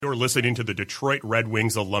are listening to the Detroit Red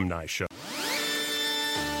Wings Alumni Show.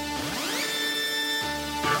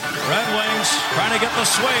 Red Wings trying to get the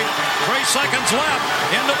sweep. 3 seconds left.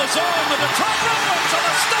 Into the zone. The Detroit Red Wings on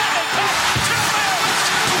the Stanley Cup champions.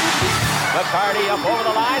 McCarty up over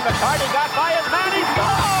the line. McCarty got by his man. He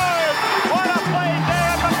scores! What a play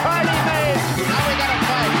there McCarty made. Now we got a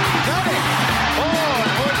fight. Got it. Oh,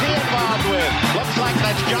 and who's he involved with? Looks like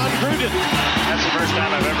that's John Gruden. That's the first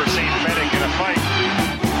time I've ever seen Fennick in a fight.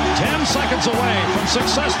 10 seconds away from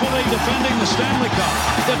successfully defending the Stanley Cup.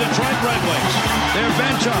 The Detroit Red Wings. Their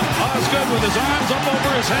bench up. Osgood with his arms up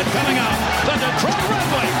over his head coming out. The Detroit Red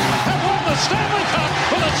Wings have won the Stanley Cup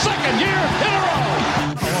for the second year in a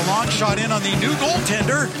row. A long shot in on the new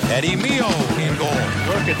goaltender, Eddie Mio in goal.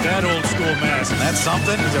 Look at that old school mask. That's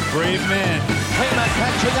something. He's a brave man. Clayman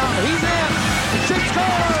catching up. He's in. 6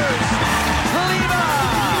 scores. Kalina.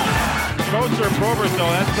 Koster and Probert, though,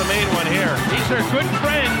 that's the main one here. These are good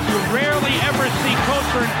friends. You rarely ever see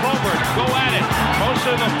Koster and Probert go at it. Most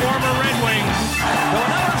of the former Red Wings. So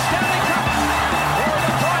another Stanley Cup for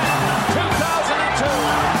Detroit 2002.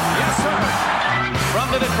 Yes, sir. From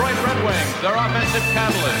the Detroit Red Wings, their offensive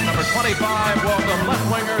catalyst, number 25, welcome left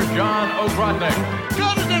winger John Ogrodnik.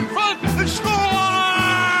 Got it in front and score!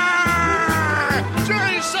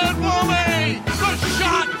 Jason Woolley! The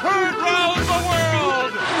shot heard round the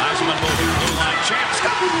world! Heisman moving blue line. Chance.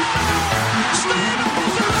 Stand up,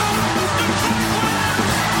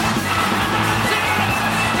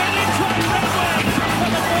 The Detroit Red Wings, for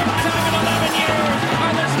the fourth time in 11 years,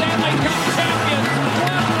 are the Stanley Cup champions.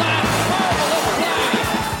 One last marvelous play.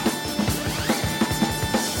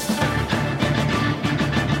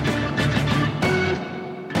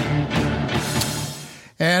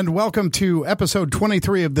 And welcome to episode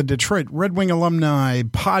 23 of the Detroit Red Wing Alumni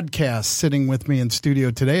Podcast. Sitting with me in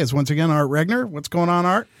studio today is once again Art Regner. What's going on,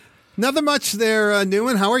 Art? Nothing much there,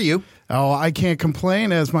 Newman. How are you? Oh, I can't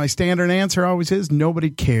complain, as my standard answer always is, nobody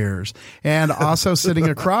cares. And also sitting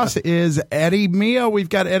across is Eddie Mio. We've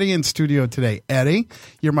got Eddie in studio today. Eddie,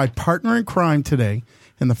 you're my partner in crime today,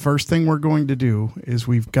 and the first thing we're going to do is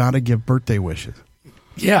we've got to give birthday wishes.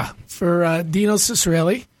 Yeah, for Dino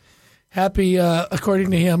Cicerelli. Happy,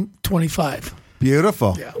 according to him, 25.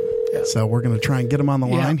 Beautiful. Yeah. So we're going to try and get him on the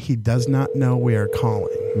line. He does not know we are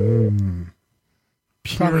calling.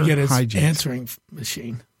 Probably get his hygiene. answering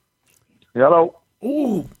machine. Hello.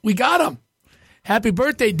 Ooh, we got him. Happy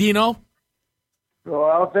birthday, Dino.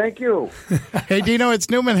 Well, thank you. Hey, Dino, it's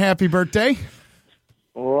Newman. Happy birthday.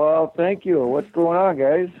 Well, thank you. What's going on,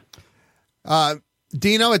 guys?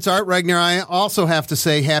 Dino, it's Art Regner. I also have to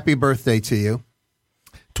say happy birthday to you.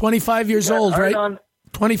 25 years old, right?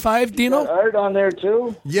 25, Dino? Art on there,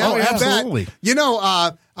 too? Yeah, Oh, absolutely. You know,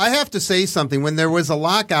 I have to say something. When there was a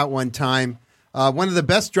lockout one time, one of the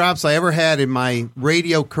best drops I ever had in my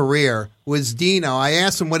radio career was Dino. I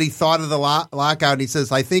asked him what he thought of the lockout, and he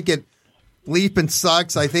says, I think it bleeping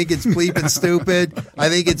sucks. I think it's bleeping stupid. I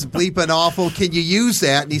think it's bleeping awful. Can you use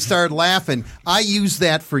that? And he started laughing. I used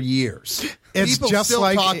that for years. It's People just still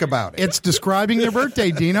like talk about it. It's describing your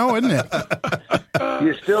birthday, Dino, isn't it? Do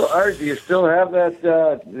you still have that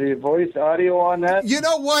the voice audio on that? You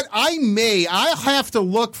know what? I'll have to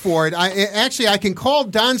look for it. I can call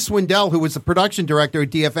Don Swindell, who was the production director at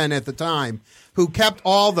DFN at the time, who kept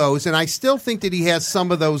all those, and I still think that he has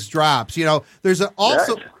some of those drops. You know, there's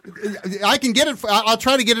I can get it. I'll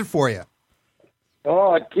try to get it for you.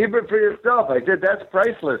 Oh, keep it for yourself. I said that's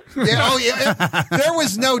priceless. Yeah, there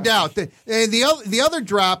was no doubt. The other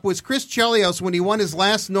drop was Chris Chelios when he won his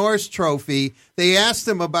last Norris Trophy. They asked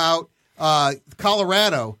him about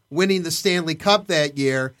Colorado winning the Stanley Cup that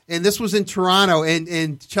year, and this was in Toronto, and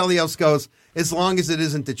Chelios goes, as long as it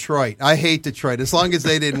isn't Detroit. I hate Detroit. As long as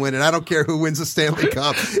they didn't win it, I don't care who wins the Stanley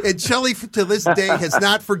Cup. And Chelly, to this day, has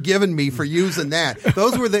not forgiven me for using that.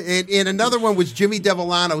 Those were and another one was Jimmy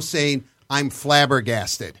Devellano saying, I'm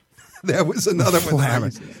flabbergasted. That was another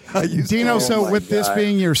one. Dino, so with this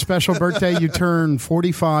being your special birthday, you turn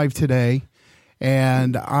 45 today,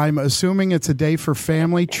 and I'm assuming it's a day for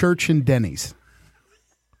family, church, and Denny's.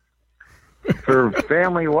 For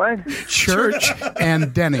family what? Church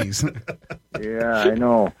and Denny's. Yeah, I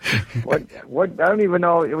know. What? I don't even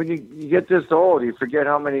know. When you get this old, you forget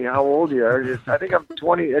how old you are. I think I'm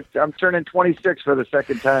 20. I'm turning 26 for the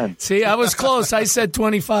second time. See, I was close. I said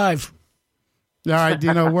 25. All right,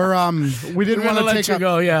 Dino, we didn't want to let take you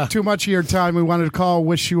go, yeah. too much of your time. We wanted to call,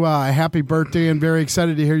 wish you a happy birthday, and very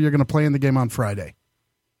excited to hear you're going to play in the game on Friday.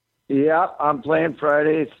 Yeah, I'm playing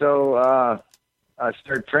Friday, so I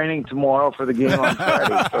start training tomorrow for the game on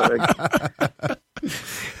Friday.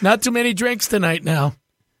 Not too many drinks tonight now.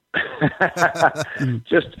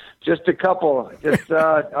 Just a couple.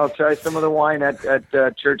 I'll try some of the wine at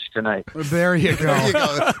church tonight. There you go. There you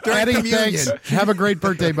go. During Eddie, communion. thanks. Have a great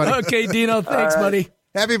birthday, buddy. Okay, Dino. Thanks, buddy.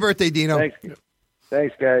 Happy birthday, Dino.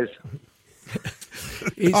 Thanks, guys.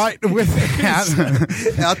 All right, with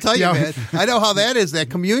that, I'll tell you, man. I know how that is. That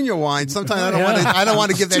communion wine. Sometimes I don't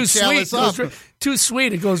want to give that chalice up. Too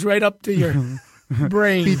sweet. It goes right up to your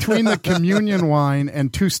brain. between the communion wine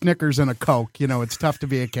and 2 Snickers and a Coke, it's tough to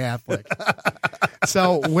be a Catholic.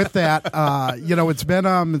 So with that, it's been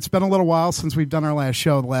a little while since we've done our last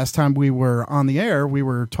show. The last time we were on the air, we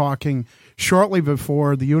were talking shortly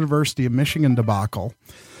before the University of Michigan debacle.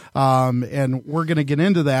 And we're going to get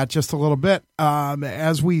into that just a little bit.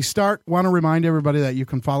 As we start, want to remind everybody that you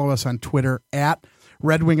can follow us on Twitter at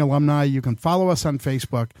Red Wing Alumni. You can follow us on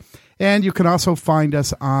Facebook, and you can also find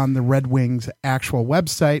us on the Red Wings actual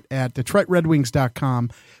website at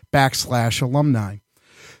DetroitRedWings.com/alumni.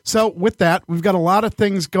 So with that, we've got a lot of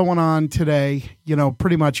things going on today,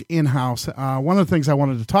 pretty much in-house. One of the things I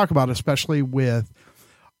wanted to talk about, especially with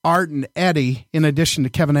Art and Eddie, in addition to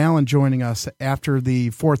Kevin Allen joining us after the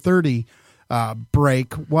 4:30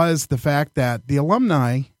 break, was the fact that the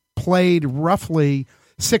Alumni played roughly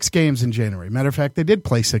 6 games in January. Matter of fact, they did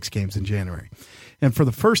play 6 games in January. And for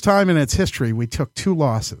the first time in its history, we took 2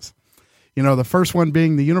 losses. The first one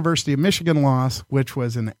being the University of Michigan loss, which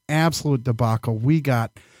was an absolute debacle. We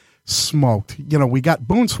got smoked. We got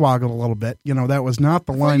boonswoggled a little bit. That was not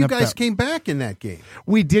the lineup. You guys came back in that game.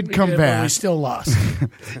 We did come back. But we still lost.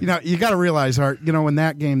 You got to realize, Art, in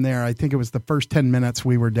that game there, I think it was the first 10 minutes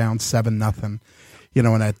we were down 7-0.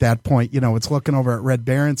 And at that point, it's looking over at Red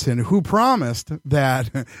Berenson, who promised that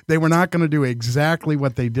they were not going to do exactly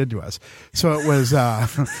what they did to us. So it was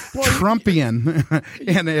Trumpian,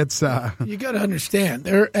 and it's... You got to understand,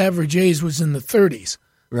 their average age was in the 30s.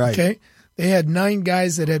 Right. Okay? They had 9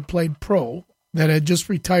 guys that had played pro that had just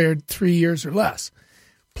retired 3 years or less.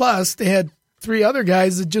 Plus, they had 3 other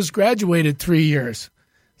guys that just graduated 3 years.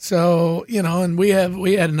 So, and we had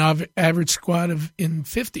an average squad in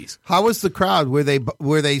 50s. How was the crowd? Were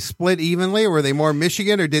they split evenly, or were they more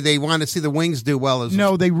Michigan, or did they want to see the Wings do well as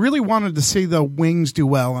well? No, they really wanted to see the Wings do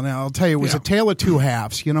well, and I'll tell you, it was a tale of 2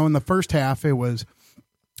 halves. In the first half, it was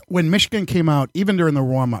when Michigan came out, even during the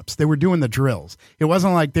warm-ups, they were doing the drills. It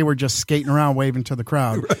wasn't like they were just skating around waving to the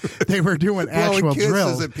crowd. They were doing actual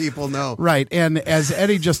drills. That people know. Right, and as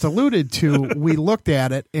Eddie just alluded to, we looked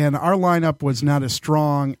at it, and our lineup was not as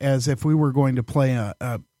strong as if we were going to play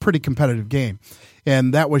a pretty competitive game.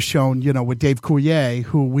 And that was shown, with Dave Coulier,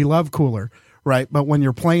 who we love Cooler, right? But when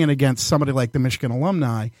you're playing against somebody like the Michigan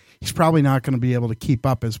Alumni, he's probably not going to be able to keep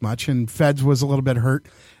up as much. And Feds was a little bit hurt,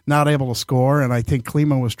 not able to score, and I think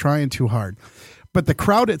Klima was trying too hard. But the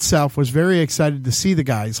crowd itself was very excited to see the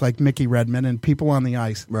guys like Mickey Redmond and people on the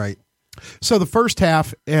ice. Right. So the first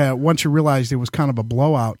half, once you realized it was kind of a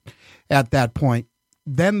blowout at that point,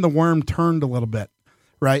 then the worm turned a little bit,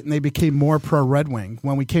 right? And they became more pro-Red Wing.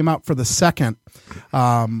 When we came out for the second,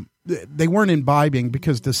 they weren't imbibing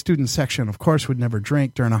because the student section, of course, would never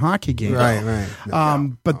drink during a hockey game. Right.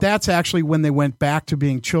 But that's actually when they went back to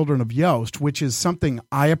being children of Yost, which is something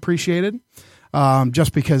I appreciated.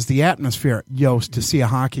 Just because the atmosphere at Yost to see a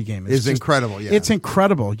hockey game is incredible. Yeah. It's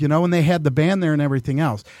incredible, and they had the band there and everything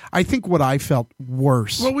else. I think what I felt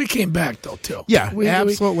worse. Well, we came back though too. Yeah,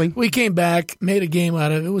 absolutely. We came back, made a game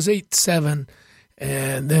out of it. It was 8-7,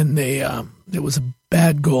 and then there was a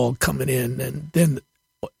bad goal coming in, and then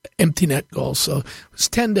empty net goal. So it was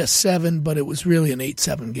 10-7, but it was really an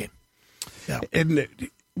 8-7 game. Yeah. And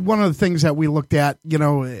one of the things that we looked at,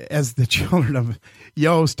 as the children of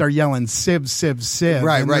Yost are yelling Civ, Civ, Civ.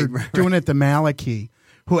 Right. Doing it to Malachi,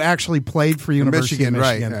 who actually played for University of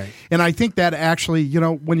Michigan. Right. And I think that actually,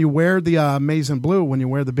 when you wear the maize and blue, when you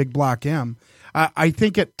wear the big block M, I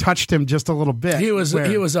think it touched him just a little bit. He was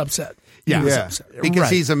upset. Yeah.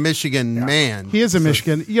 Because he's a Michigan man. He is a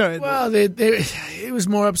Michigan. Well, he was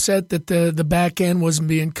more upset that the back end wasn't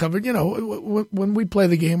being covered. When we play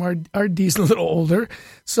the game, our D's a little older,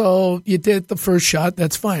 so you did the first shot,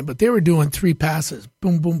 that's fine. But they were doing 3 passes,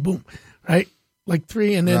 boom, boom, boom, right? Like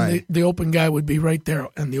 3, and then the open guy would be right there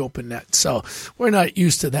in the open net. So we're not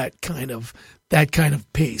used to that kind of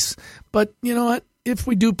pace. But you know what? If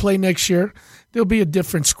we do play next year, there'll be a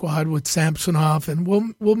different squad with Samsonov, and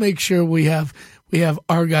we'll make sure we have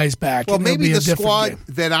our guys back. Well, and maybe the squad game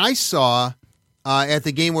that I saw at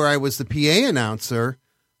the game where I was the PA announcer.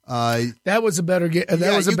 That was a better game.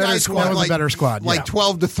 That was a better squad. That was a better squad. Like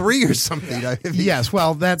 12-3 or something. Yes.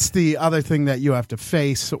 Well, that's the other thing that you have to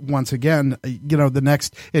face once again. The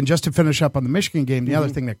next, and just to finish up on the Michigan game, the other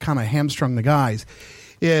thing that kind of hamstrung the guys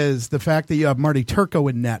is the fact that you have Marty Turco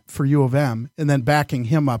in net for U of M, and then backing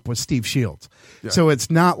him up with Steve Shields. Yeah. So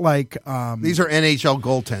it's not like these are NHL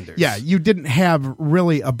goaltenders. Yeah, you didn't have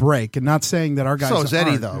really a break, and not saying that our guys. So is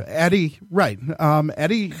Eddie aren't. though. Eddie, right?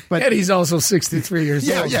 Eddie, but Eddie's also 63 years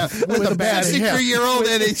old. Yeah, with a bad 63-year-old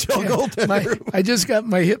NHL goaltender. I just got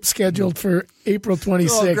my hip scheduled for April 26th.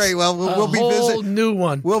 Oh, great. Well, we'll be whole new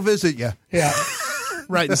one. We'll visit you. Yeah.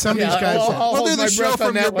 Right, and some of these guys. We'll do the show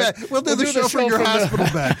from your bed. We'll do the show from your hospital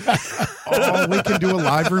bed. Oh, we can do a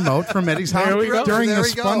live remote from Eddie's house during the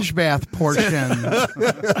sponge bath portion.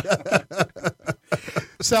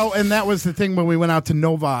 So, and that was the thing when we went out to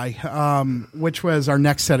Novi, which was our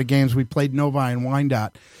next set of games. We played Novi and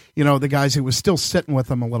Wyandotte. You know, the guys who was still sitting with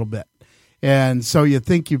them a little bit. And so you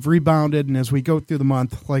think you've rebounded, and as we go through the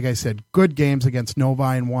month, like I said, good games against Novi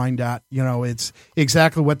and Wyandotte. You know, it's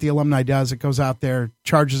exactly what the Alumni does. It goes out there,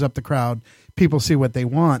 charges up the crowd, people see what they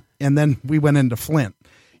want, and then we went into Flint,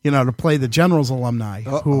 you know, to play the Generals alumni,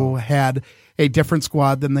 who had a different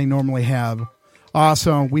squad than they normally have.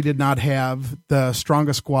 Also, we did not have the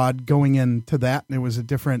strongest squad going into that, and it was a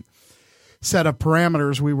different set of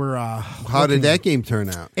parameters. We were how did that game turn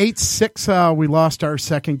out? 8-6. We lost our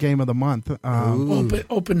second game of the month.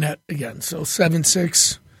 Open net again, so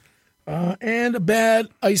 7-6, and a bad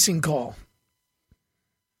icing call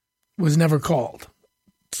was never called.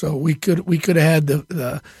 So we could have had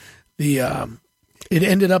the it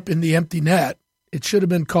ended up in the empty net. It should have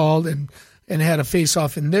been called and had a face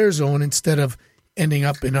off in their zone instead of ending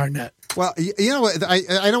up in our net. Well, you know what?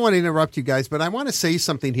 I don't want to interrupt you guys, but I want to say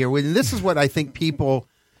something here. And this is what I think people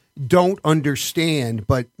don't understand.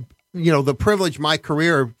 But, you know, the privilege, my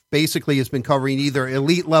career basically has been covering either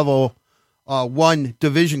elite level 1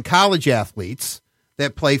 division college athletes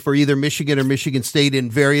that play for either Michigan or Michigan State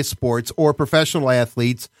in various sports, or professional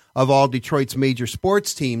athletes of all Detroit's major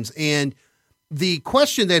sports teams. And the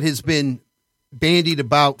question that has been bandied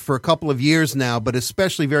about for a couple of years now, but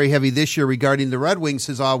especially very heavy this year regarding the Red Wings,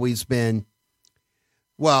 has always been,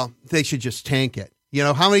 well, they should just tank it. You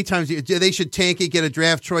know, how many times they should tank it, get a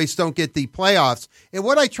draft choice, don't get the playoffs. And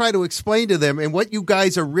what I try to explain to them, and what you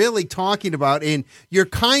guys are really talking about, and you're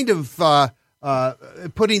kind of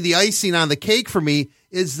putting the icing on the cake for me,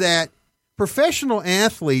 is that professional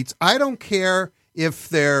athletes, I don't care if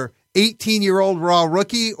they're 18-year-old raw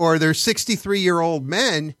rookie or they're 63-year-old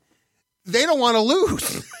men, they don't want to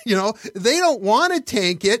lose. You know, they don't want to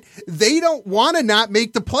tank it. They don't want to not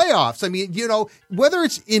make the playoffs. I mean, you know, whether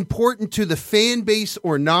it's important to the fan base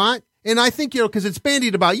or not, and I think, you know, because it's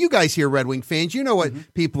bandied about, you guys here, Red Wing fans, you know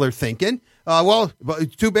what people are thinking. Well,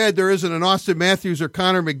 it's too bad there isn't an Austin Matthews or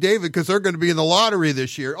Connor McDavid, because they're going to be in the lottery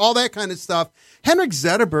this year. All that kind of stuff. Henrik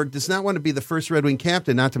Zetterberg does not want to be the first Red Wing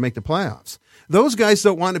captain not to make the playoffs. Those guys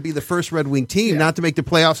don't want to be the first Red Wing team not to make the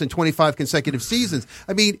playoffs in 25 consecutive seasons.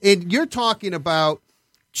 I mean, and you're talking about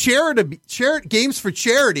games for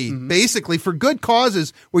charity, basically, for good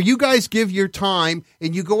causes, where you guys give your time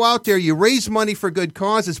and you go out there, you raise money for good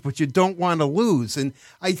causes, but you don't want to lose. And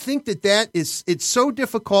I think it's so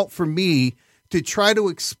difficult for me to try to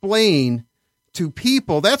explain to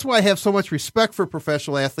people. That's why I have so much respect for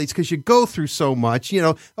professional athletes, because you go through so much.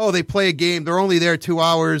 You know, they play a game, they're only there 2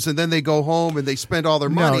 hours, and then they go home and they spend all their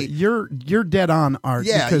money. No, you're dead on, Art.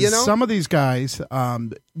 Yeah, because you know? Some of these guys,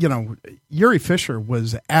 you know, Yuri Fisher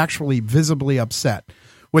was actually visibly upset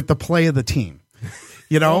with the play of the team.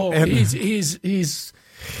 You know, and he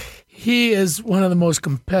is one of the most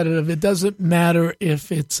competitive. It doesn't matter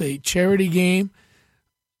if it's a charity game,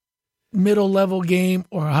 middle level game,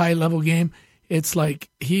 or a high level game. It's like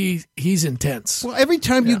he's intense. Well, every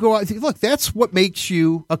time you go out, look, that's what makes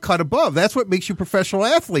you a cut above. That's what makes you professional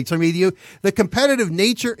athletes. I mean, the competitive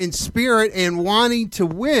nature and spirit and wanting to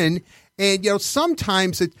win. And, you know,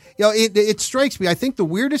 sometimes it strikes me. I think the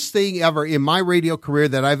weirdest thing ever in my radio career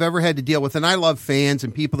that I've ever had to deal with, and I love fans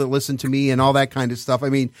and people that listen to me and all that kind of stuff. I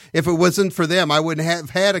mean, if it wasn't for them, I wouldn't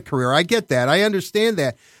have had a career. I get that. I understand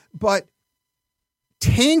that. But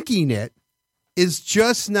tanking it is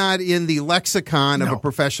just not in the lexicon of a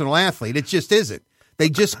professional athlete. It just isn't. They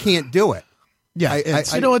just can't do it. Yeah,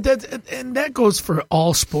 you know what? That goes for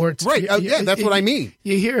all sports, right? That's what I mean.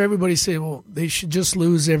 You hear everybody say, "Well, they should just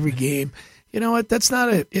lose every game." You know what? That's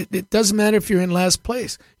not it doesn't matter if you're in last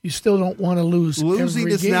place. You still don't want to lose. Losing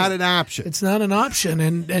every is game. not an option. It's not an option,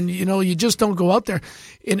 and you know, you just don't go out there.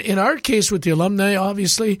 In our case with the Alumni,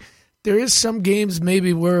 obviously, there is some games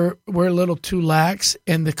maybe we're a little too lax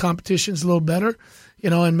and the competition's a little better, you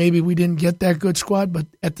know, and maybe we didn't get that good squad. But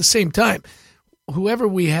at the same time, whoever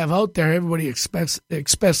we have out there, everybody expects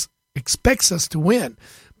us to win.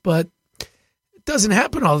 But doesn't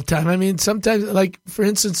happen all the time. I mean, sometimes, like, for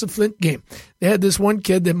instance, the Flint game, they had this one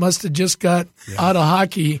kid that must have just got out of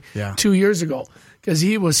hockey 2 years ago because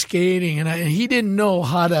he was skating, and he didn't know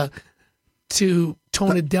how to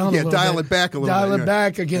tone it down a little bit. Dial it back a little bit. Dial it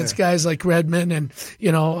back against guys like Redmond and,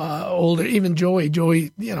 older, even Joey,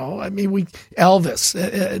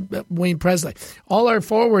 Elvis, Wayne Presley. All our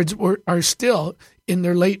forwards are still in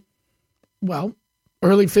their early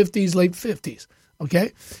 50s, late 50s.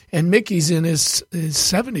 Okay, and Mickey's in his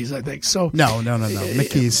 70s, I think. So no.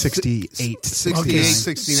 Mickey's 68. 68,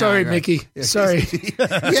 69. Sorry, right. Mickey. Sorry. He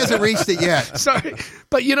hasn't reached it yet. Sorry.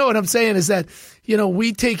 But you know what I'm saying is that,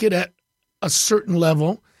 we take it at a certain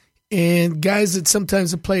level, and guys that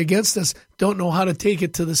sometimes play against us don't know how to take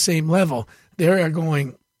it to the same level. They are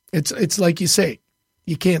going, it's like you say,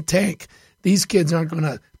 you can't tank. These kids aren't going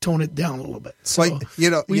to tone it down a little bit. So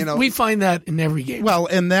we find that in every game. Well,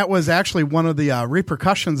 and that was actually one of the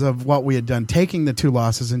repercussions of what we had done, taking the 2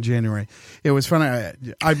 losses in January. It was funny.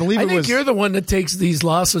 I think you're the one that takes these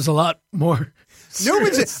losses a lot more.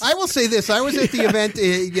 I will say this. I was at the event,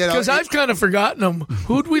 because I've kind of forgotten them.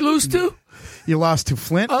 Who'd we lose to? You lost to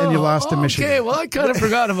Flint and you lost to Michigan. Okay, well, I kind of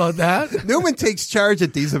forgot about that. Newman takes charge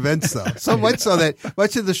at these events, though. So much so that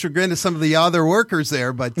much of the chagrin of some of the other workers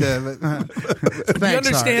there. But you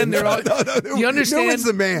understand, you understand, Newman's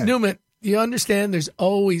the man. Newman, you understand. There's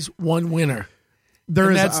always one winner.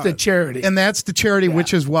 That's the charity, and that's the charity,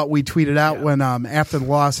 which is what we tweeted out when after the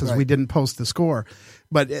losses we didn't post the score.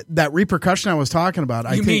 But that repercussion I was talking about,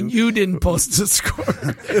 I think you didn't post the score?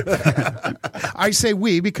 I say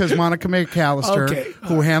we because Monica McAllister,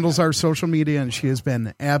 who handles our social media, and she has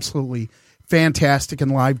been absolutely fantastic in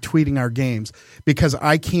live tweeting our games, because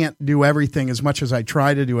I can't do everything as much as I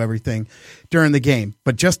try to do everything during the game.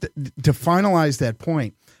 But just to finalize that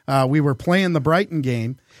point, we were playing the Brighton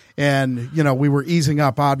game, and, we were easing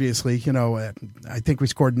up, obviously. I think we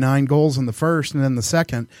scored 9 goals in the first, and then the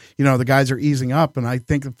second, the guys are easing up. And I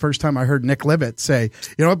think the first time I heard Nick Livett say,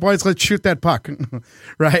 you know what, boys, let's shoot that puck.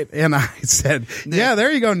 Right? And I said, yeah,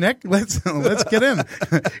 there you go, Nick. Let's get in.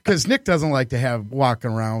 Because Nick doesn't like to have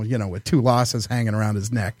walking around, with 2 losses hanging around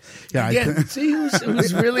his neck. Yeah, see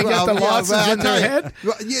who's really got the losses in their head?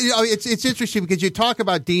 It's interesting because you talk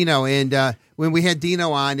about Dino, and when we had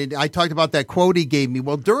Dino on, and I talked about that quote he gave me.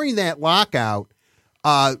 Well, during that lockout,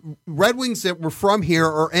 Red Wings that were from here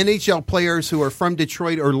or NHL players who are from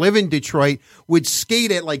Detroit or live in Detroit would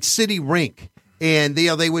skate at like City Rink, and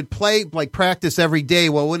they would play like practice every day.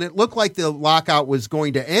 Well, when it looked like the lockout was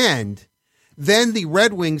going to end, then the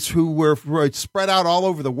Red Wings, who were spread out all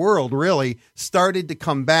over the world, really started to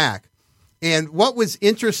come back. And what was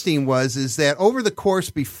interesting is that over the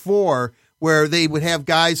course before, where they would have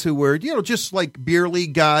guys who were, just like beer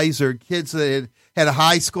league guys or kids that had a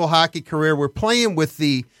high school hockey career, were playing with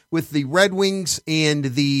the Red Wings and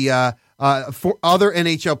the for other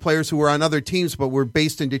NHL players who were on other teams but were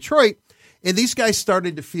based in Detroit. And these guys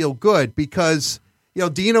started to feel good because,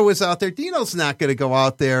 Dino was out there. Dino's not going to go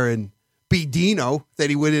out there and be Dino that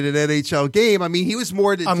he would in an NHL game. I mean, he was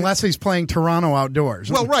more unless he's playing Toronto outdoors.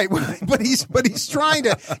 Well, right, but he's trying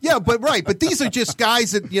to, right. But these are just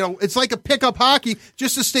guys that it's like a pickup hockey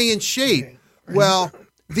just to stay in shape. Well,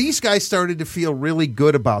 these guys started to feel really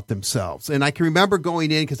good about themselves, and I can remember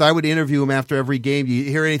going in because I would interview them after every game. You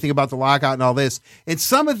hear anything about the lockout and all this, and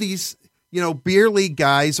some of these beer league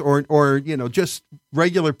guys or just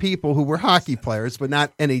regular people who were hockey players but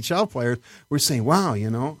not NHL players were saying, "Wow,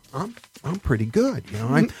 I'm pretty good.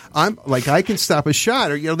 I'm like I can stop a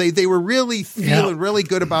shot." Or they were really feeling really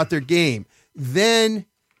good about their game. Then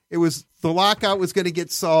it was the lockout was going to get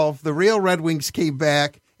solved. The real Red Wings came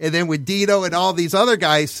back, and then with Dino and all these other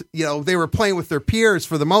guys, they were playing with their peers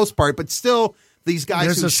for the most part, but still. These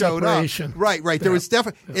guys who showed separation. up, right. There was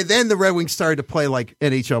definitely, and then the Red Wings started to play like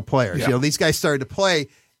NHL players. Yeah. These guys started to play,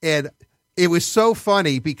 and it was so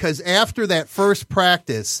funny because after that first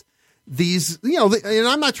practice, these, and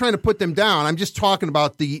I'm not trying to put them down. I'm just talking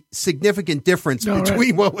about the significant difference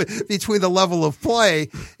between the level of play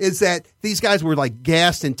is that these guys were like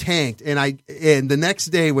gassed and tanked. And the next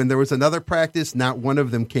day when there was another practice, not one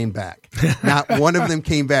of them came back. Not one of them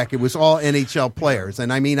came back. It was all NHL players.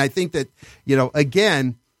 And I mean, I think that,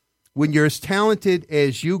 again, when you're as talented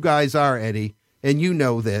as you guys are, Eddie, and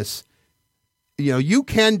this, you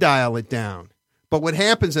can dial it down. But what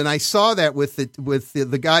happens, and I saw that with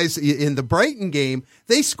the guys in the Brighton game,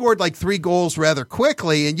 they scored like 3 goals rather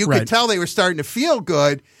quickly, and you could tell they were starting to feel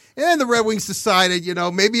good. And the Red Wings decided,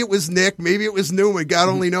 maybe it was Nick, maybe it was Newman, God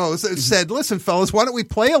only knows, said, listen, fellas, why don't we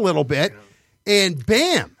play a little bit? And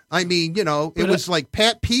bam, I mean, it was like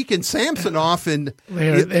Pat Peake and Samsonov, and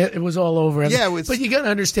it was all over. Yeah, but you got to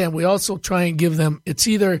understand, we also try and give them. It's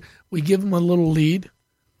either we give them a little lead,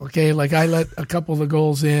 okay. Like I let a couple of the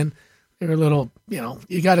goals in. They're a little,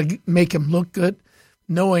 you got to make them look good,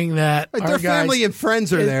 knowing that their family and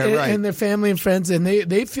friends are there, right? And their family and friends, and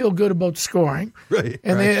they feel good about scoring, right?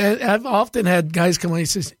 And I've often had guys come on and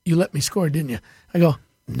says, "You let me score, didn't you?" I go,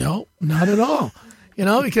 "No, not at all."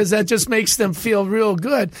 Because that just makes them feel real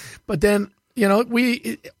good. But then, we're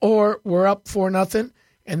up 4-0,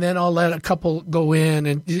 and then I'll let a couple go in,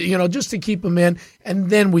 and just to keep them in, and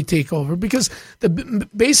then we take over. Because the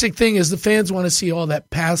basic thing is the fans want to see all that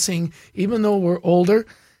passing. Even though we're older,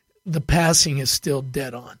 the passing is still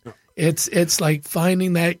dead on. It's like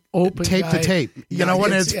finding that open tape guy. to tape.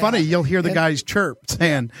 When it's funny, you'll hear the guys chirp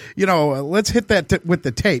saying, let's hit that with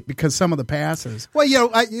the tape because some of the passes. Well,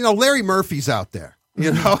 Larry Murphy's out there.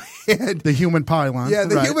 And the human pylon. Yeah,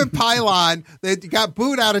 the right. human pylon that got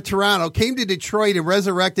booed out of Toronto, came to Detroit and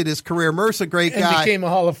resurrected his career. Murph's a great and guy. Became a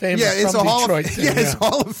Hall of Famer. Yeah, it's from a Detroit. it's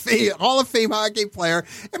Hall of Fame hockey player.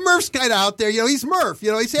 And Murph's kind of out there. He's Murph.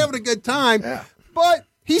 He's having a good time, but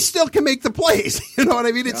he still can make the plays. You know what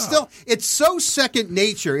I mean? It's so second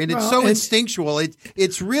nature and it's so instinctual.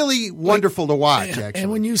 It's really wonderful to watch. Actually, and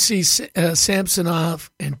when you see Samsonov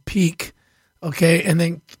and Peake. Okay, and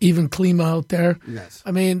then even Klima out there. Yes.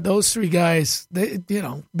 I mean, those three guys, they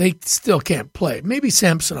still can't play. Maybe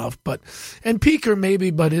Samsonov, and Peaker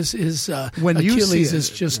maybe, but his Achilles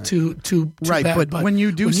is just too right. bad. But when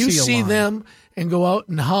you see them and go out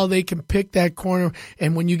and how they can pick that corner,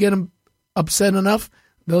 and when you get them upset enough,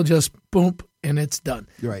 they'll just boom and it's done.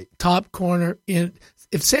 Right. Top corner in.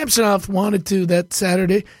 If Samsonov wanted to that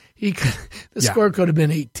Saturday, the score could have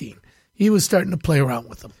been 18. He was starting to play around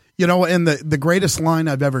with them. And the greatest line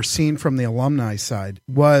I've ever seen from the alumni side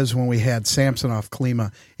was when we had Samsonov,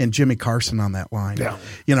 Klima, and Jimmy Carson on that line. Yeah.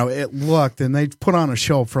 It looked, and they put on a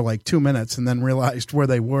show for like 2 minutes and then realized where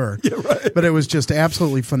they were. Yeah, right. But it was just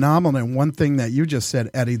absolutely phenomenal. And one thing that you just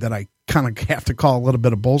said, Eddie, that I kind of have to call a little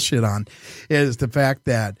bit of bullshit on is the fact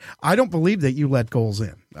that I don't believe that you let goals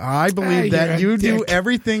in. I believe that you do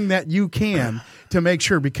everything that you can to make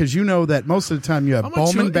sure, because that most of the time you have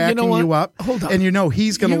Bowman backing you up, and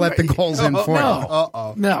he's going to let the goals in for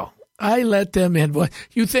you. No, I let them in.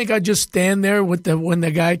 You think I just stand there when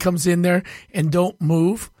the guy comes in there and don't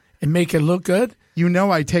move and make it look good?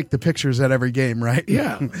 I take the pictures at every game, right?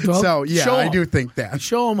 Yeah. Well, so I do think that.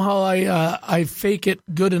 Show them how I fake it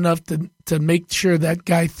good enough to make sure that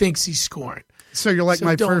guy thinks he's scoring. So you're like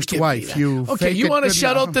my first wife. You want to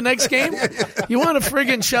shut out the next game? You want to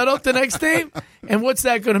friggin' shut out the next game? And what's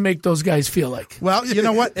that going to make those guys feel like? Well, you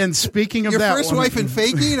know what? And speaking of your that, first wife and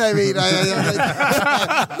faking? I mean,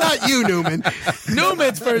 not you, Newman.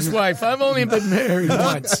 Newman's first wife. I've only been married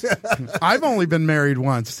once. I've only been married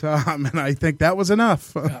once, and I think that was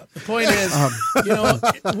enough. The point is,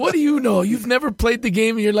 what do you know? You've never played the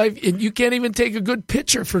game in your life, and you can't even take a good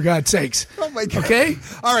picture, for God's sakes. Oh, my God. Okay?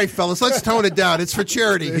 All right, fellas, let's tone it down. It's for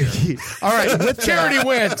charity here. All right. Charity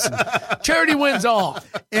wins. Charity wins all.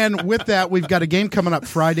 And with that, we've got a game coming up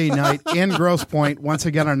Friday night in Grosse Pointe. Once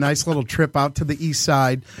again, our nice little trip out to the east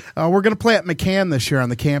side. We're going to play at McCann this year on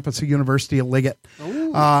the campus of University of Liggett.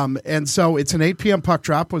 And so it's an 8 p.m. puck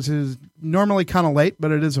drop, which is normally kind of late,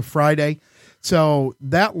 but it is a Friday. So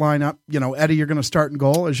that lineup, Eddie, you're going to start in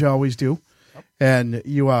goal, as you always do. And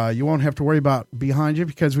you won't have to worry about behind you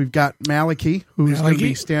because we've got Malachi, who's going to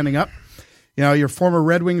be standing up. Your former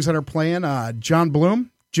Red Wings that are playing, John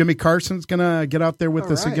Bloom. Jimmy Carson's going to get out there with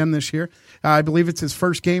us again this year. I believe it's his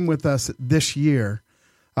first game with us this year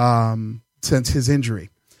since his injury.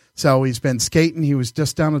 So he's been skating. He was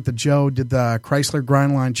just down at the Joe, did the Chrysler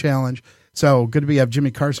Grind Line Challenge. So good to have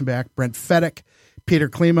Jimmy Carson back. Brent Fedek, Peter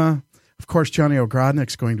Klima. Of course, Johnny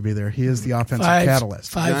Ogrodnik's going to be there. He is the offensive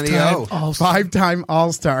catalyst. Five-time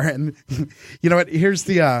All-Star. And you know what? Here's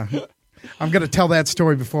the... I'm going to tell that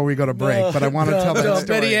story before we go to break, but I want to tell that story.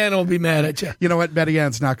 Betty Ann will be mad at you. You know what? Betty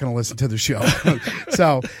Ann's not going to listen to the show.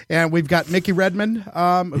 And we've got Mickey Redmond,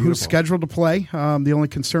 who's scheduled to play. The only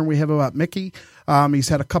concern we have about Mickey, he's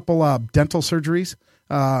had a couple dental surgeries.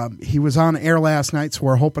 He was on air last night, so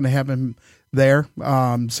we're hoping to have him there.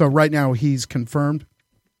 So right now he's confirmed.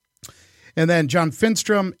 And then John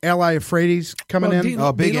Finstrom, Ally Euphrates coming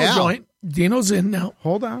in. Big Al. Dino's in now.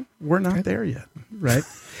 Hold on. We're not there yet, right?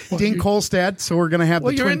 Dean Kolstad, so we're going to have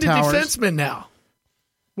the Twin Towers. Well, you're into defensemen now.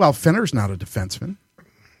 Well, Finner's not a defenseman.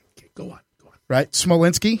 Okay, go on. Right?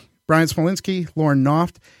 Smolinski, Brian Smolinski, Lauren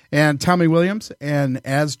Noft, and Tommy Williams. And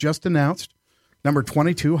as just announced, number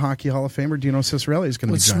 22, Hockey Hall of Famer Dino Ciccarelli is going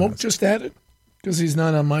to be joining us. Was Smoke just added? Because he's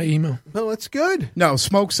not on my email. Well, that's good. No,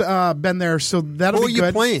 Smoke's been there, so that'll be good. Who are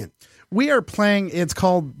you playing? We are playing, it's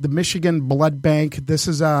called the Michigan Blood Bank. This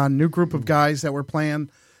is a new group of guys that we're playing.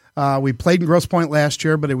 We played in Grosse Pointe last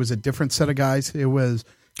year, but it was a different set of guys. It was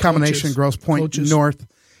combination Coaches. Grosse Pointe Coaches. North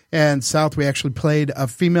and South. We actually played a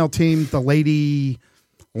female team, the Lady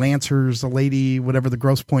Lancers, the Lady whatever the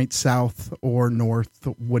Grosse Pointe South or North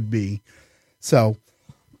would be. So,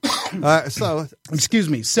 excuse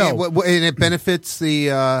me. So, and it benefits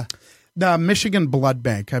the Michigan Blood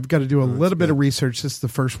Bank. I've got to do a little bit of research. This is the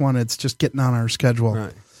first one. It's just getting on our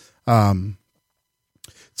schedule. Right.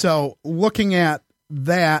 So looking at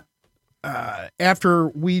that, after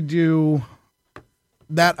we do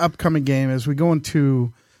that upcoming game, as we go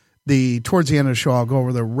into towards the end of the show, I'll go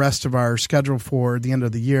over the rest of our schedule for the end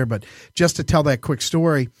of the year. But just to tell that quick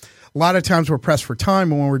story, a lot of times we're pressed for time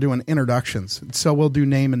when we're doing introductions. So we'll do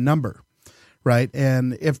name and number, right?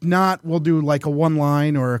 And if not, we'll do like a one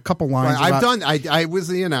line or a couple lines. Right, I was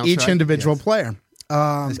the announcer. Each individual player.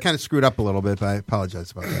 It's kind of screwed up a little bit, but I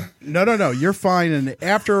apologize about that. No, you're fine. And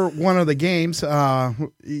after one of the games,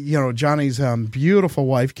 Johnny's beautiful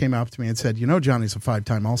wife came up to me and said, Johnny's a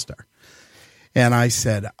 5-time All-Star. And I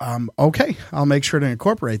said, okay, I'll make sure to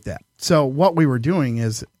incorporate that. So what we were doing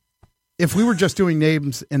is, if we were just doing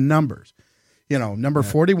names and numbers, number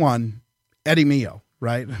 41, Eddie Mio,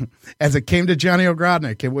 right? As it came to Johnny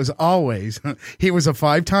Ogrodnik, it was always, he was a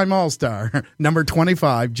 5-time All-Star, number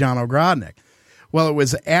 25, John Ogrodnik. Well, it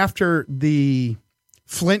was after the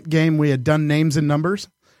Flint game we had done names and numbers,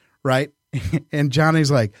 right? And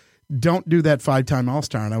Johnny's like, don't do that 5-time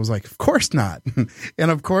All-Star. And I was like, of course not. And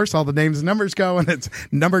of course, all the names and numbers go, and it's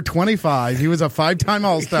number 25. He was a 5-time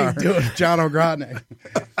All-Star, John Ogrodnik.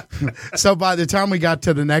 So by the time we got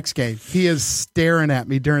to the next game, he is staring at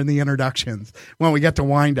me during the introductions. When we get to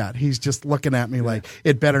Wyandotte, he's just looking at me like,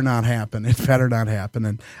 it better not happen. It better not happen.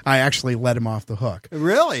 And I actually let him off the hook.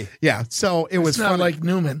 Really? Yeah. So it was not funny. like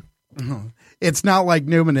Newman. It's not like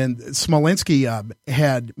Newman. And Smolinski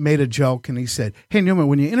had made a joke, and he said, hey, Newman,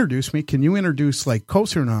 when you introduce me, can you introduce, like,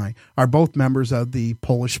 Koser and I are both members of the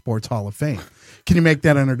Polish Sports Hall of Fame. Can you make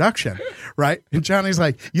that introduction? Right? And Johnny's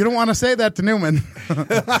like, you don't want to say that to Newman.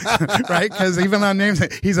 Right? Because even on names,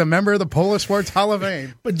 he's a member of the Polish Sports Hall of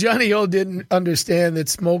Fame. But Johnny O didn't understand that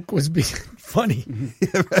Smoke was being funny.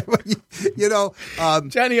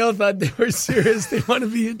 Johnny O thought they were serious. They want to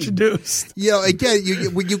be introduced. Again,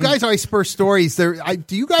 you guys always spur stories. Do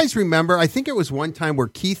you guys remember? I think it was one time where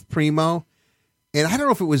Keith Primo, and I don't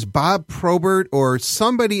know if it was Bob Probert or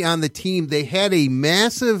somebody on the team, they had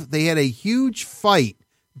a huge fight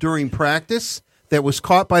during practice that was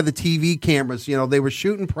caught by the TV cameras. They were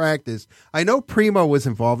shooting practice. I know Primo was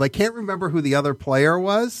involved. I can't remember who the other player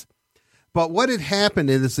was. But what had happened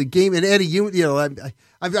is the game, and Eddie,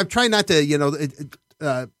 I'm trying not to,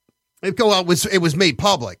 it was made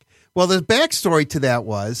public. Well, the backstory to that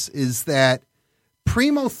is that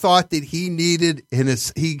Primo thought that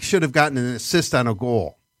he should have gotten an assist on a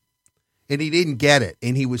goal, and he didn't get it,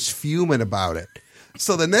 and he was fuming about it.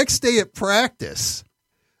 So the next day at practice,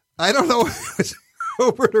 I don't know if it was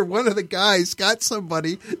Robert or one of the guys got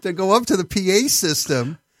somebody to go up to the PA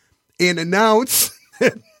system and announce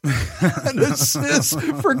an assist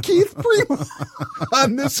for Keith Primo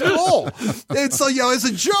on this goal. And so, as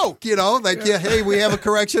a joke, hey, we have a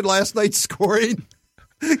correction last night's scoring.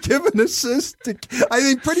 Give an assist to,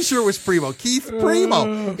 pretty sure it was Primo, Keith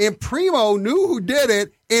Primo. And Primo knew who did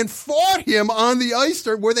it and fought him on the ice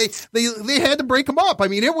where they had to break him up.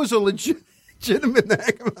 it was a legitimate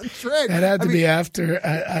trick. That had to be after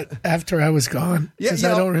I was gone, because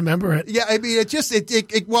I don't remember it. Yeah,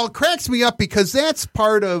 it cracks me up because that's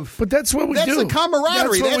part of. But that's what we do. That's the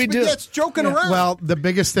camaraderie. That's what we do. That's joking around. Well, the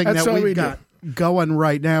biggest thing that we've got going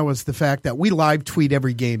right now is the fact that we live tweet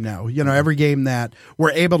every game now. Every game that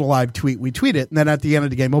we're able to live tweet, we tweet it, and then at the end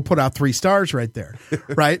of the game, we'll put out 3 stars right there,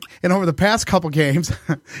 right? And over the past couple games,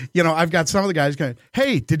 I've got some of the guys going,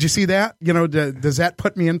 "Hey, did you see that? Does that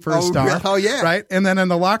put me in for a star?" Oh yeah, right? And then in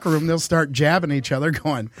the locker room, they'll start jabbing each other,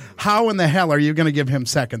 going, "How in the hell are you going to give him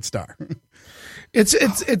second star?"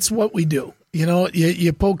 It's what we do.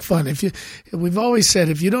 You poke fun. We've always said,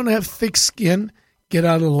 if you don't have thick skin, get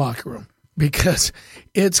out of the locker room. Because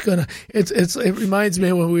it reminds me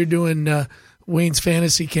of when we were doing Wayne's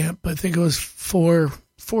fantasy camp. I think it was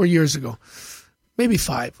four years ago, maybe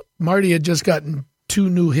 5. Marty had just gotten 2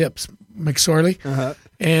 new hips, McSorley.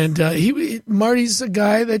 And Marty's a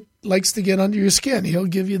guy that likes to get under your skin. He'll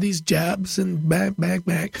give you these jabs and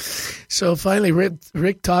back. So finally,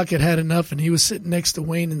 Rick Tocchet had enough, and he was sitting next to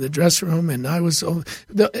Wayne in the dressing room, and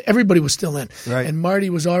everybody was still in. Right. And Marty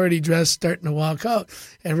was already dressed, starting to walk out.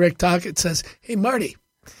 And Rick Tocchet says, "Hey, Marty,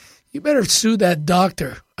 you better sue that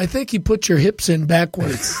doctor. I think he put your hips in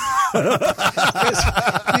backwards."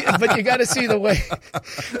 But you got to see the way.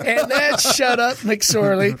 And that shut up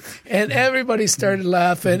McSorley, and everybody started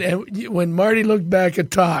laughing. And when Marty looked back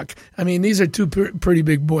at Toc, I mean, these are 2 pretty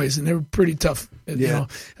big boys, and they were pretty tough. You know,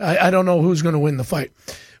 I don't know who's going to win the fight,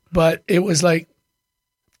 but it was like,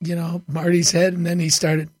 Marty's head, and then he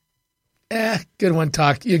started. Good one,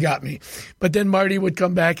 Toc. You got me. But then Marty would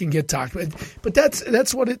come back and get Toc. But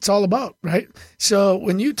that's what it's all about, right? So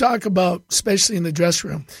when you talk about, especially in the dressing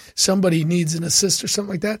room, somebody needs an assist or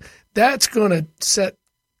something like that, that's going to set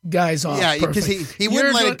guys off. Yeah, because he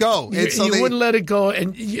wouldn't let it go. You wouldn't let it go,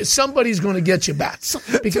 and somebody's going to get you back. Because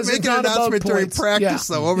to make it's an not announcement about during points. practice,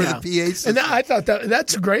 though, over the PA system. And I thought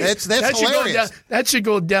that's great. That's hilarious. That should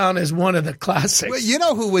go down as one of the classics. Well, you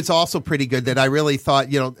know who was also pretty good that I really thought,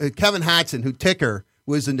 Kevin Hodson, who Ticker,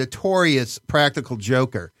 was a notorious practical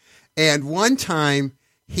joker. And one time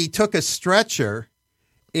he took a stretcher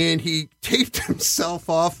and he taped himself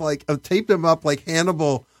off taped him up like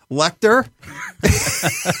Hannibal Lecter.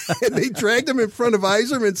 And they dragged him in front of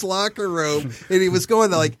Iserman's locker room, and he was going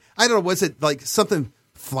to I don't know, was it like something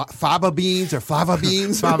fava beans or flava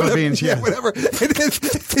beans? Fava beans, yeah. Whatever. And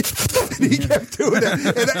he kept doing it.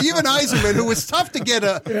 And even Iserman, who was tough to get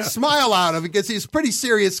a smile out of because he's a pretty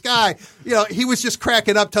serious guy, he was just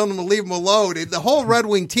cracking up, telling him to leave him alone. And the whole Red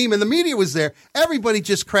Wing team and the media was there. Everybody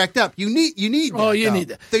just cracked up. You need that. Oh, you need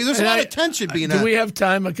that. There's a lot of tension being Do we have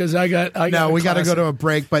time? Because I got we got to go to a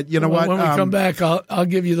break, but you know what? When we come back, I'll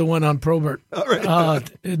give you the one on Probert. All right.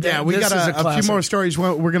 We got a few more stories.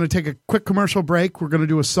 We're going to take a quick commercial break. We're going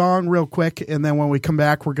to do a song real quick, and then when we come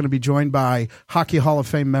back, we're going to be joined by Hockey Hall of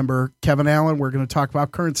Fame member Kevin Allen. We're going to talk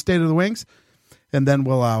about current state of the Wings, and then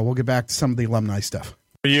we'll get back to some of the alumni stuff.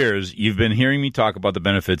 For years, you've been hearing me talk about the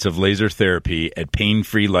benefits of laser therapy at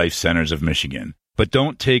Pain-Free Life Centers of Michigan. But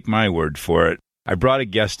don't take my word for it. I brought a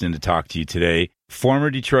guest in to talk to you today, former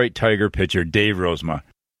Detroit Tiger pitcher Dave Rozema.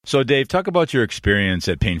 So, Dave, talk about your experience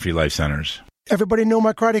at Pain-Free Life Centers. Everybody know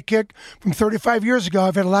my karate kick from 35 years ago.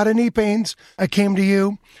 I've had a lot of knee pains. I came to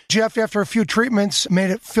you. Jeff, after a few treatments,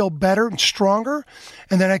 made it feel better and stronger,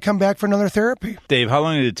 and then I come back for another therapy. Dave, how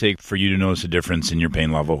long did it take for you to notice a difference in your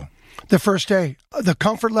pain level? The first day. The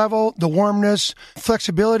comfort level, the warmness,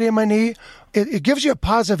 flexibility in my knee, it gives you a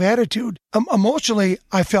positive attitude. Emotionally,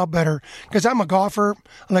 I felt better because I'm a golfer.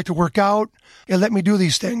 I like to work out. It let me do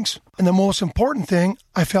these things. And the most important thing,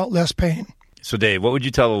 I felt less pain. So, Dave, what would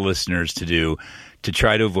you tell the listeners to do to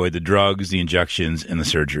try to avoid the drugs, the injections, and the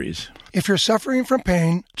surgeries? If you're suffering from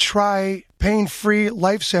pain, try Pain-Free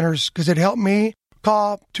Life Centers because it helped me.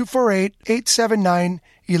 Call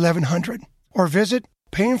 248-879-1100 or visit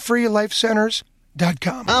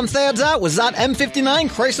painfreelifecenters.com. I'm Thad's out with Zot M59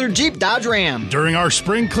 Chrysler Jeep Dodge Ram. During our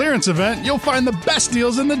spring clearance event, you'll find the best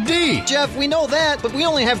deals in the D. Jeff, we know that, but we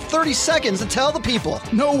only have 30 seconds to tell the people.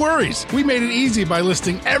 No worries. We made it easy by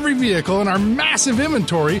listing every vehicle in our massive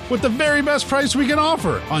inventory with the very best price we can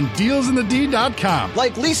offer on dealsinthed.com.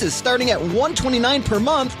 Like leases starting at $129 per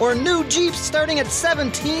month or new Jeeps starting at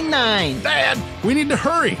 $17,900. Dad, we need to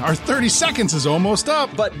hurry. Our 30 seconds is almost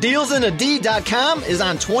up. But dealsinthed.com is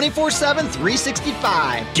on 24/7, 365.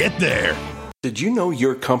 Get there. Did you know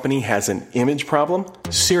your company has an image problem?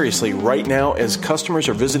 Seriously, right now, as customers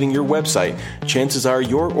are visiting your website, chances are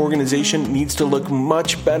your organization needs to look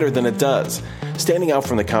much better than it does. Standing out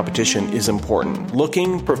from the competition is important.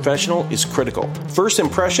 Looking professional is critical. First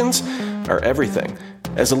impressions are everything.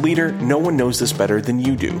 As a leader, no one knows this better than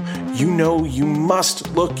you do. You know you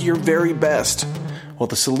must look your very best. Well,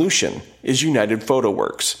 the solution is United Photo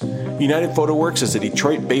Works. United Photo Works is a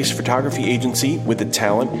Detroit-based photography agency with the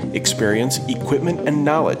talent, experience, equipment, and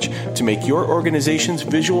knowledge to make your organization's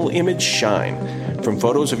visual image shine. From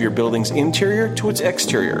photos of your building's interior to its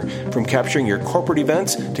exterior, from capturing your corporate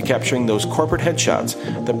events to capturing those corporate headshots,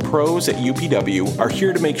 the pros at UPW are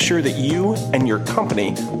here to make sure that you and your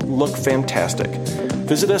company look fantastic.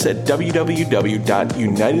 Visit us at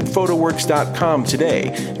www.unitedphotoworks.com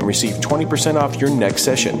today and receive 20% off your next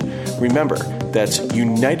session. Remember, that's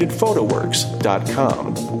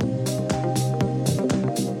unitedphotoworks.com.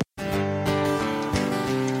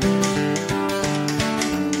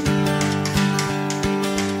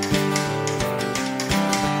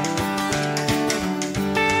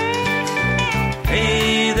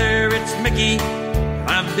 Hey there, it's Mickey.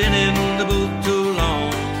 I've been in the booth too long.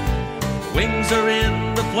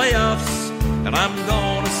 playoffs, and I'm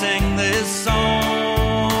gonna sing this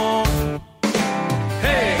song.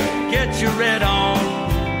 Hey, get your red on,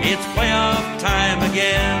 it's playoff time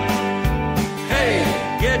again. Hey,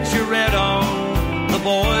 get your red on, the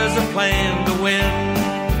boys are playing to win.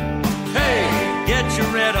 Hey, get your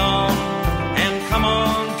red on, and come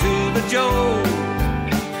on to the Joe.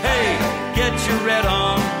 Hey, get your red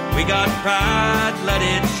on, we got pride, let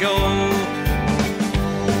it show.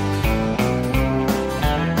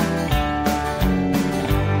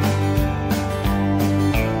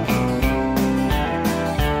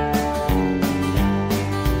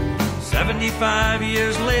 "75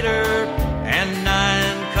 years later, and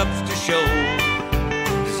 9 cups to show.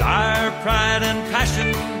 Desire, pride, and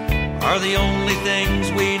passion are the only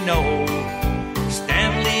things we know.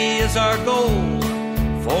 Stanley is our goal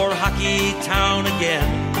for Hockey Town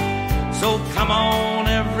again. So come on,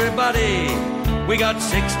 everybody, we got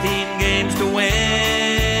 16 games to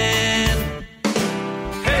win.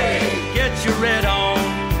 Hey, get your red on,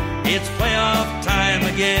 it's playoff time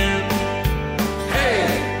again.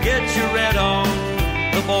 Hey, get your red on,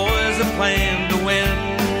 the boys are playing to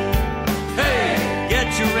win. Hey, get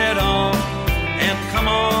your red on, and come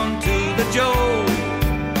on to the Joe.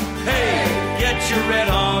 Hey, get your red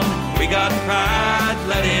on, we got pride,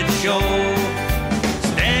 let it show.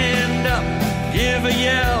 Stand up, give a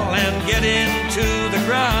yell, and get into the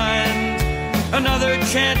grind. Another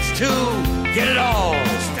chance to get it all,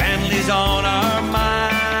 Stanley's on our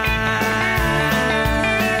mind.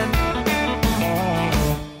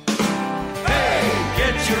 Hey,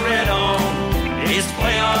 get your red on, it's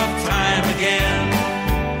playoff time again.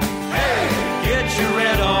 Hey, get your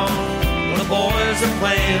red on, the boys are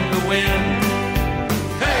playing to win.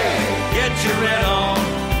 Hey, get your red on,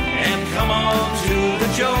 and come on to the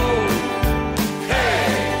Joe. Hey,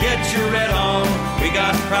 get your red on, we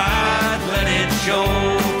got pride, let it show.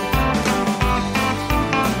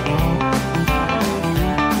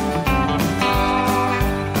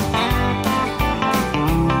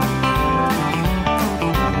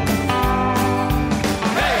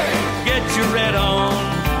 Hey, get your red on,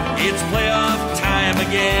 it's playoff time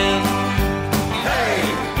again. Hey,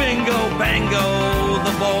 bingo, bango,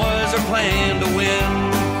 the boys are playing to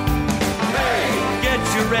win. Hey, get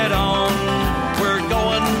your red on, we're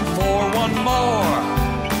going for one more.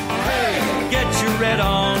 Hey, get your red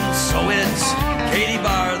on, so it's Katie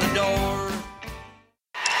bar the door.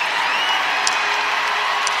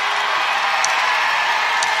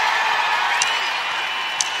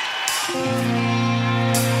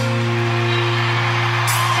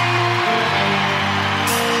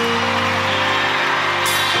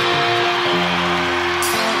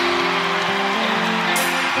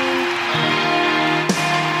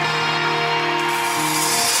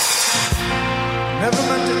 Never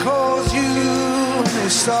meant to cause you any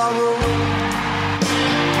sorrow.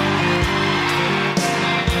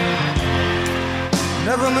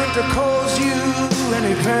 Never meant to cause you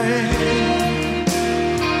any pain.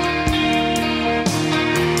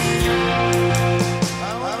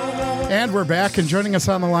 And we're back, and joining us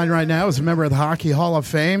on the line right now is a member of the Hockey Hall of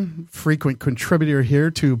Fame, frequent contributor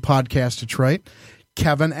here to Podcast Detroit,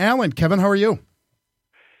 Kevin Allen. Kevin, how are you?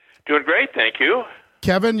 Doing great, thank you.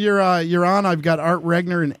 Kevin, you're on. I've got Art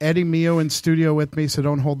Regner and Eddie Mio in studio with me, so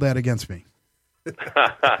don't hold that against me.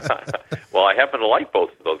 Well, I happen to like both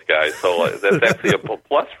of those guys, so that's actually a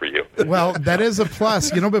plus for you. Well, that is a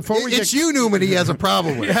plus. You know, before we it's you, Newman, he has a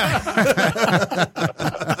problem with.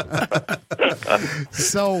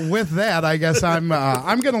 So with that, I guess I'm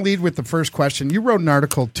going to lead with the first question. You wrote an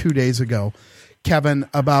article 2 days ago, Kevin,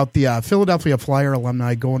 about the Philadelphia Flyer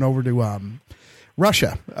alumni going over to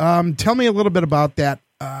Russia. Tell me a little bit about that.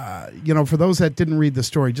 For those that didn't read the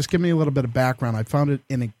story, just give me a little bit of background. I found it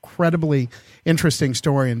an incredibly interesting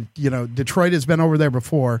story. And, Detroit has been over there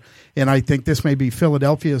before, and I think this may be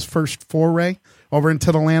Philadelphia's first foray over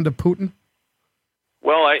into the land of Putin.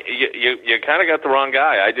 Well, you kind of got the wrong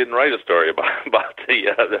guy. I didn't write a story about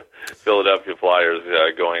the Philadelphia Flyers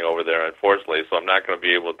going over there, unfortunately, so I'm not going to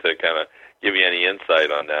be able to kind of give you any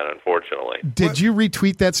insight on that, unfortunately. Did you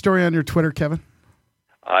retweet that story on your Twitter, Kevin?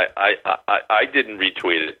 I didn't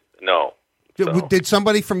retweet it. No. So. Did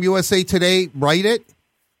somebody from USA Today write it?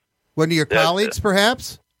 One of your colleagues,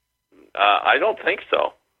 perhaps? I don't think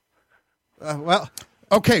so. Well.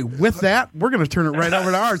 Okay, with that, we're going to turn it right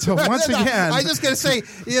over to Art. So once again, I was just going to say,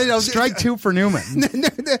 strike two for Newman.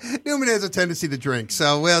 Newman has a tendency to drink,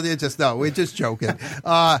 so we're just joking.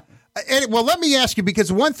 Well, let me ask you,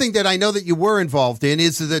 because one thing that I know that you were involved in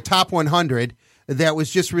is the Top 100. that was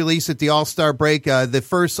just released at the All-Star break. The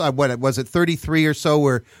first, 33 or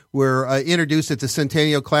so were introduced at the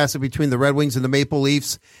Centennial Classic between the Red Wings and the Maple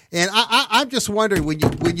Leafs. And I'm just wondering,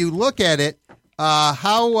 when you look at it,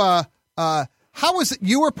 how was it?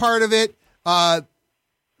 You were part of it.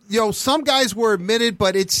 Some guys were admitted,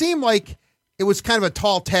 but it seemed like it was kind of a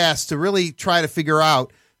tall task to really try to figure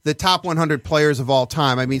out the top 100 players of all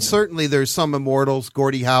time. I mean, certainly there's some immortals,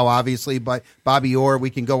 Gordie Howe, obviously, but Bobby Orr, we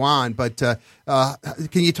can go on. But can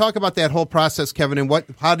you talk about that whole process, Kevin, and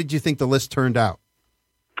how did you think the list turned out?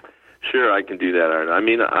 Sure, I can do that, Art. I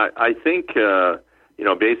mean, I think,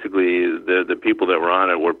 basically the people that were on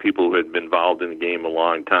it were people who had been involved in the game a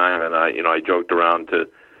long time, and I joked around to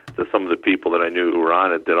some of the people that I knew who were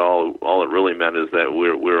on it that all it really meant is that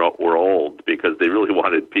we're old, because they really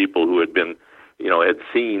wanted people who had been, had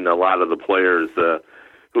seen a lot of the players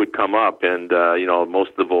who had come up, and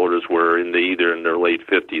most of the voters were either in their late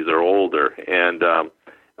 50s or older, and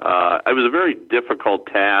it was a very difficult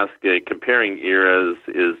task. Comparing eras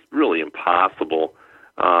is really impossible,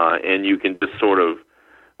 and you can just sort of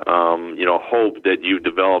hope that you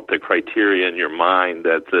developed a criteria in your mind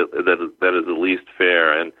that is at least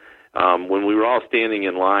fair. And when we were all standing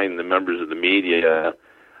in line, the members of the media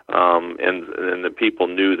and the people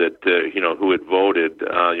knew that who had voted,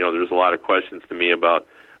 there was a lot of questions to me about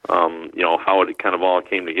how it kind of all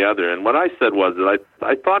came together. And what I said was that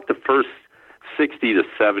I thought the first 60 to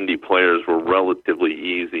 70 players were relatively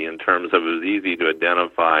easy in terms of it was easy to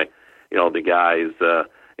identify, the guys.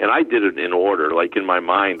 And I did it in order. Like in my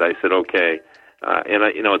mind, I said, okay, and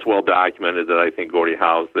it's well documented that I think Gordie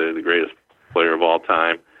Howe's the greatest player of all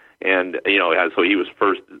time. And, so he was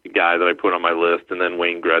first guy that I put on my list, and then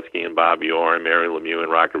Wayne Gretzky and Bobby Orr and Mario Lemieux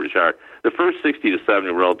and Rocket Richard. The first 60 to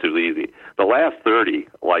 70 were relatively easy. The last 30,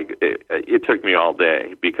 it took me all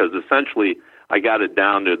day, because essentially I got it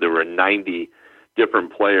down to there were 90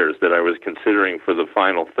 different players that I was considering for the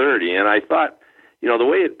final 30. And I thought, the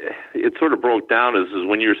way it sort of broke down is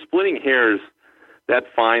when you're splitting hairs that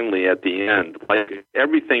finely at the end,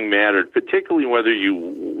 everything mattered, particularly whether you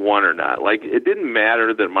won or not. It didn't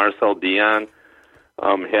matter that Marcel Dion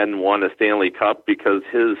hadn't won a Stanley Cup, because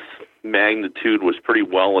his magnitude was pretty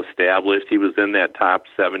well established. He was in that top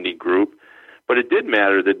 70 group. But it did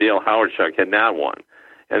matter that Dale Hawerchuk had not won.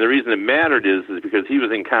 And the reason it mattered is because he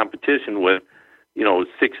was in competition with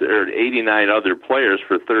 89 other players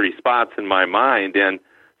for 30 spots in my mind, and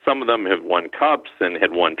some of them have won cups and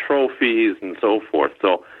had won trophies and so forth.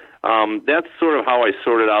 So that's sort of how I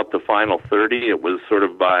sorted out the final 30. It was sort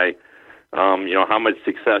of by, how much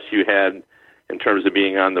success you had in terms of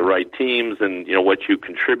being on the right teams, and, what you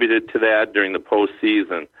contributed to that during the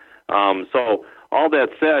postseason. So all that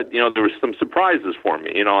said, there were some surprises for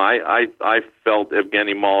me. I felt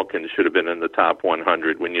Evgeny Malkin should have been in the top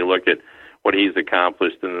 100 when you look at what he's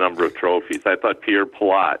accomplished in the number of trophies. I thought Pierre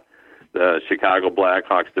Pilote, the Chicago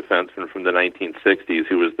Blackhawks defenseman from the 1960s,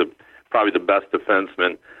 who was probably the best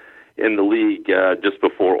defenseman in the league just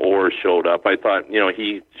before Orr showed up, I thought,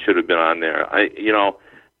 he should have been on there.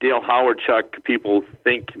 Dale Hawerchuk, people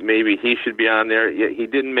think maybe he should be on there. He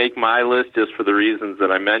didn't make my list just for the reasons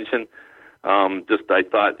that I mentioned. I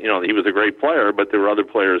thought, he was a great player, but there were other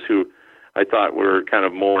players who I thought were kind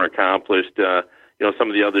of more accomplished. Some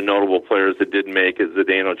of the other notable players that didn't make it,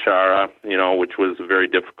 Zdeno Chara, which was a very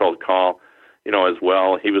difficult call, as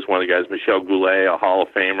well. He was one of the guys. Michel Goulet, a Hall of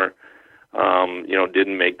Famer,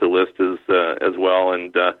 didn't make the list as well.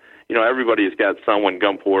 And, everybody's got someone.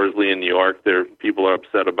 Gump Worsley in New York, people are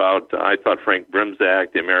upset about. I thought Frank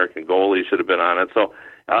Brimzak, the American goalie, should have been on it. So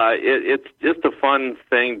it's just a fun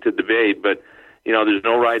thing to debate, but, there's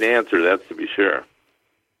no right answer, that's to be sure.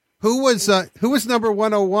 Who was number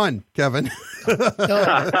 101, Kevin?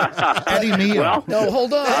 Eddie Mio. Well, no,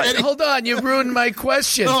 hold on. You ruined my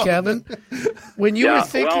question, Kevin. When you were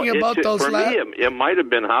thinking about those for me, it might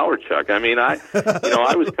have been Hawerchuk. I mean, I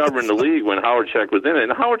was covering the league when Hawerchuk was in it,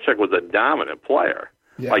 and Hawerchuk was a dominant player.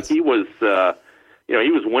 Yes. He was,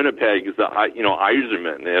 he was Winnipeg's,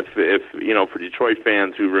 Yzerman. If for Detroit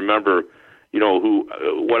fans who remember,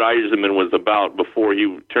 what Yzerman was about before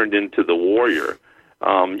he turned into the Warrior.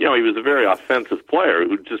 He was a very offensive player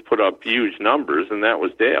who just put up huge numbers, and that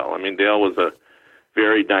was Dale. I mean, Dale was a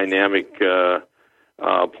very dynamic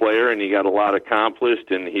player, and he got a lot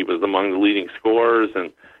accomplished, and he was among the leading scorers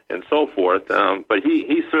and so forth. But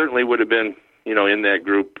he certainly would have been, in that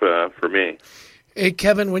group for me. Hey,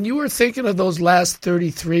 Kevin, when you were thinking of those last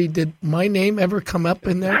 33, did my name ever come up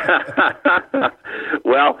in there?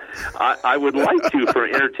 Well, I would like to, for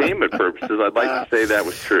entertainment purposes, I'd like to say that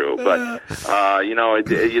was true. But,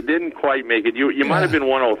 you didn't quite make it. You might have been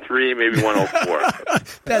 103, maybe 104.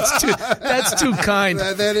 That's too kind.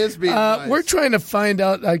 That is being nice. We're trying to find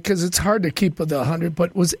out, because it's hard to keep with the 100,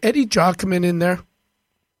 but was Eddie Jockman in there?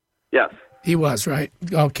 Yes. He was, right?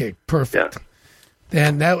 Okay, perfect. Yeah.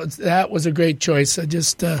 Then that was a great choice. I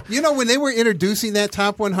just when they were introducing that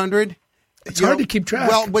top 100, it's hard to keep track.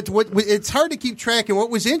 Well, but what it's hard to keep track. And what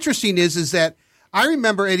was interesting is that I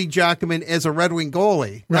remember Eddie Jockman as a Red Wing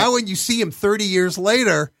goalie. Right. Now, when you see him 30 years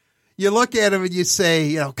later, you look at him and you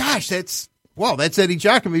say, gosh, that's Eddie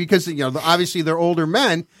Jockman, because obviously they're older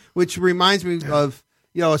men, which reminds me of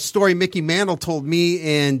a story Mickey Mantle told me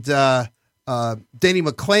and Denny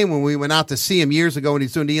McClain when we went out to see him years ago when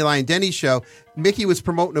he's doing the Eli and Denny show. Mickey was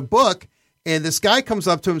promoting a book. And this guy comes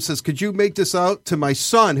up to him and says, "Could you make this out to my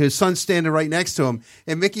son?" His son's standing right next to him.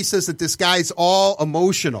 And Mickey says that this guy's all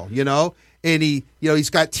emotional, and he's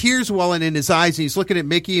got tears welling in his eyes, and he's looking at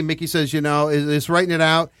Mickey, and Mickey says, is writing it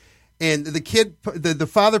out. And the kid, the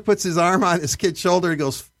father puts his arm on his kid's shoulder and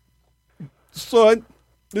goes, "Son,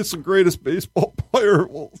 this is the greatest baseball player of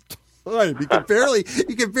all time." He can barely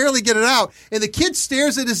get it out. And the kid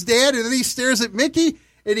stares at his dad, and then he stares at Mickey.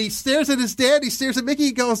 And he stares at his dad. He stares at Mickey.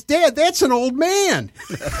 He goes, "Dad, that's an old man."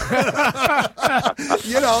 And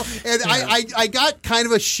I got kind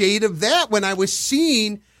of a shade of that when I was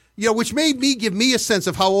seeing, which made me give me a sense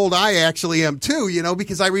of how old I actually am too,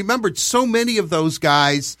 because I remembered so many of those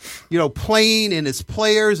guys, playing and as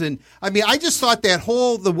players. And I mean, I just thought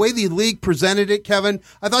the way the league presented it, Kevin,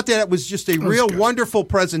 I thought that it was just a real wonderful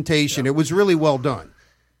presentation. Yeah. It was really well done.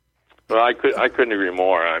 Well, I couldn't agree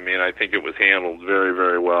more. I mean, I think it was handled very,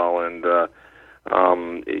 very well, and I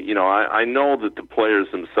know that the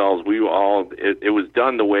players themselves, it was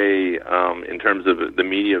done the way, in terms of the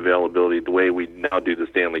media availability, the way we now do the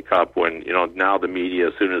Stanley Cup. When now the media,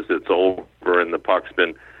 as soon as it's over and the puck's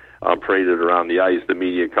been paraded around the ice, the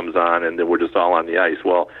media comes on, and then we're just all on the ice.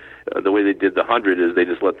 Well, the way they did the 100 is they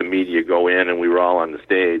just let the media go in, and we were all on the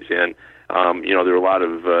stage, and. There were a lot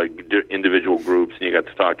of individual groups, and you got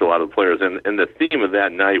to talk to a lot of players. And the theme of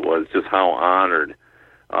that night was just how honored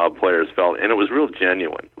players felt. And it was real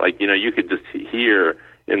genuine. Like, you could just hear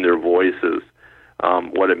in their voices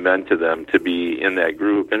what it meant to them to be in that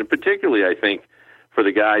group. And particularly, I think, for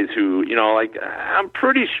the guys who, I'm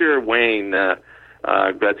pretty sure Wayne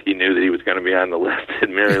Gretzky knew that he was going to be on the list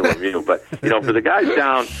in Mary Lemieux. But, for the guys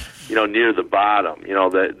down, near the bottom,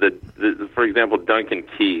 the for example, Duncan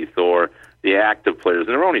Keith or the active players, and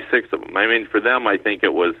there were only 6 of them. I mean, for them, I think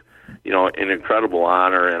it was, an incredible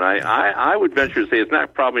honor. And I would venture to say it's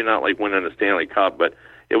probably not like winning a Stanley Cup, but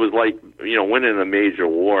it was like, winning a major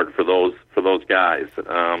award for those guys.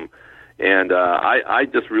 I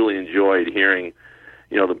just really enjoyed hearing,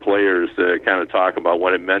 the players kind of talk about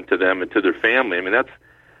what it meant to them and to their family. I mean, it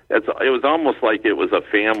was almost like it was a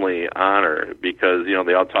family honor because,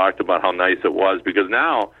 they all talked about how nice it was. Because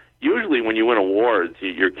now, usually when you win awards,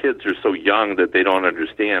 your kids are so young that they don't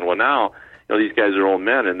understand. Well, now, these guys are old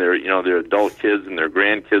men, and they're adult kids, and their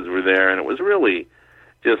grandkids were there, and it was really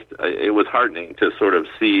just, it was heartening to sort of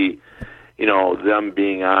see, them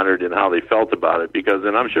being honored and how they felt about it. Because,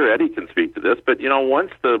 and I'm sure Eddie can speak to this, but,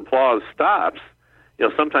 once the applause stops,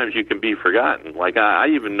 sometimes you can be forgotten. Like I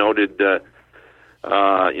even noted,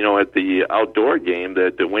 at the outdoor game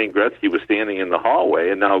that Wayne Gretzky was standing in the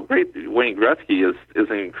hallway, and now Wayne Gretzky is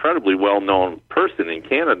an incredibly well-known person in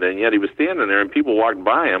Canada, and yet he was standing there, and people walked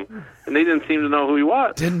by him, and they didn't seem to know who he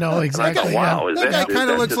was. Didn't know exactly. And I go, wow, that guy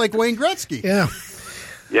kind of looks like Wayne Gretzky. Yeah.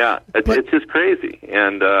 Yeah, it's just crazy,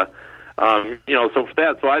 and that's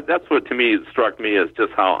what to me struck me as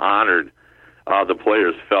just how honored the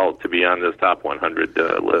players felt to be on this top 100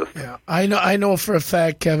 list. Yeah, I know for a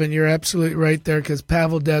fact, Kevin, you're absolutely right there, because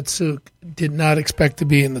Pavel Datsyuk did not expect to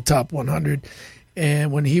be in the top 100.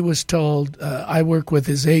 And when he was told, I work with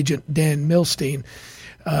his agent, Dan Milstein,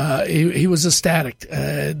 he was ecstatic.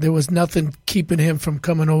 There was nothing keeping him from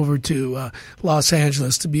coming over to Los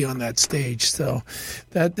Angeles to be on that stage. So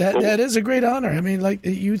that is a great honor. I mean, like,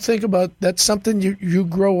 you think about, that's something you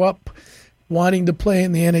grow up wanting to play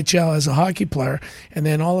in the NHL as a hockey player, and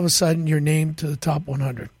then all of a sudden you're named to the top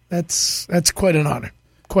 100. That's quite an honor.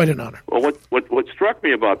 Quite an honor. Well, what struck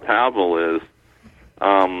me about Pavel is,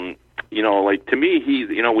 like, to me, he's,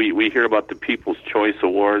 we hear about the People's Choice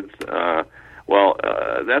Awards. That's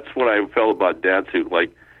what I felt about Datsyuk.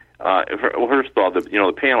 Like, first of all,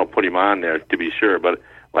 the panel put him on there to be sure, but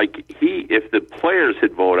like if the players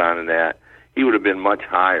had voted on that, he would have been much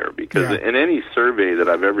higher, because in any survey that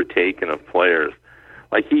I've ever taken of players,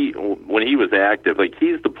 like when he was active, like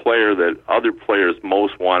he's the player that other players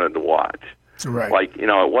most wanted to watch. Right. Like, it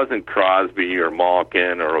wasn't Crosby or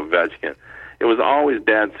Malkin or Ovechkin. It was always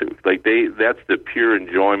Datsuk. Like that's the pure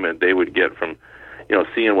enjoyment they would get from,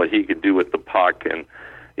 seeing what he could do with the puck. And,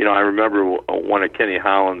 I remember one of Kenny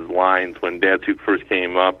Holland's lines when Datsuk first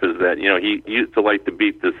came up is that, he used to like to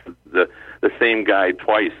beat the same guy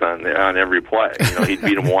twice on every play. He'd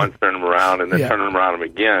beat him once, turn him around, and then turn him around him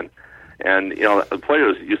again. And, the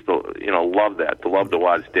players used to, love that, to love to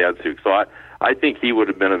watch Datsuk. So I think he would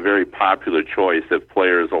have been a very popular choice if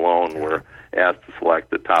players alone were asked to select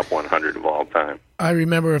the top 100 of all time. I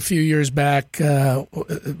remember a few years back,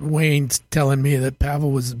 Wayne telling me that Pavel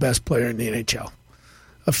was the best player in the NHL.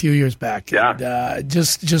 A few years back, and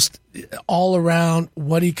just all around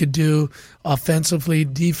what he could do, offensively,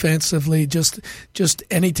 defensively, just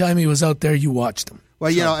anytime he was out there, you watched him.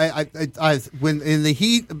 Well, I when in the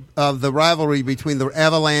heat of the rivalry between the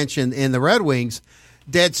Avalanche and the Red Wings,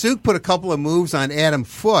 Datsuk put a couple of moves on Adam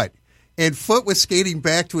Foote. And Foote was skating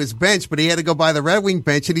back to his bench, but he had to go by the Red Wing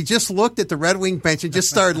bench, and he just looked at the Red Wing bench and just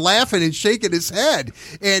started laughing and shaking his head.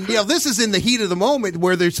 And, this is in the heat of the moment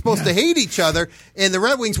where they're supposed to hate each other, and the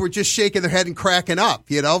Red Wings were just shaking their head and cracking up,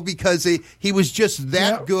 because he was just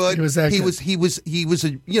that good. He was that good.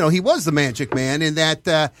 He was the Magic Man, and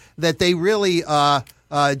that they really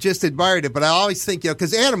just admired it. But I always think,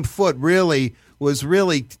 because Adam Foote was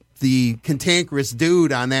the cantankerous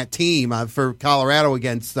dude on that team for Colorado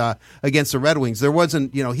against the Red Wings. There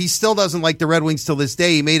wasn't, he still doesn't like the Red Wings till this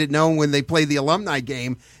day. He made it known when they played the alumni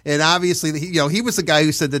game, and obviously, he was the guy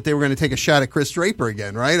who said that they were going to take a shot at Chris Draper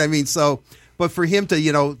again, right? I mean, but for him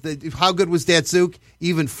to, how good was Datsuk?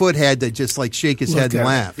 Even Foote had to just shake his head and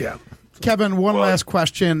laugh. Yeah. Kevin, one last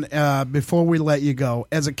question before we let you go.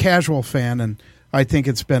 As a casual fan, and I think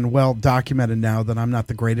it's been well documented now that I'm not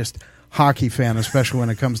the greatest hockey fan, especially when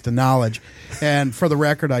it comes to knowledge. And for the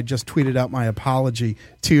record, I just tweeted out my apology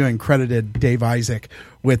to you and credited Dave Isaac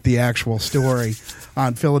with the actual story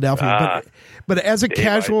on Philadelphia. But as a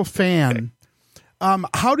casual fan,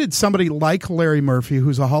 how did somebody like Larry Murphy,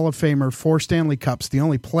 who's a Hall of Famer, 4 Stanley Cups, the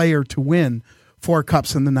only player to win 4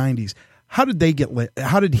 cups in the 90s, how did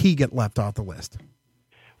he get left off the list?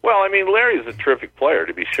 Well, I mean, Larry's a terrific player,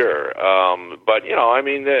 to be sure. But,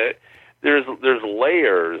 there's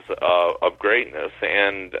layers of greatness,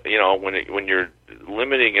 and when you're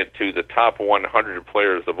limiting it to the top 100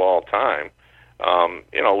 players of all time,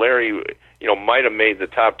 Larry might have made the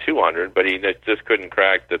top 200, but he just couldn't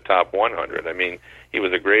crack the top 100. I mean, he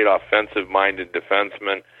was a great offensive-minded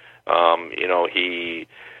defenseman. He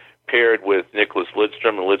paired with Nicholas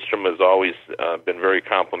Lidstrom, and Lidstrom has always been very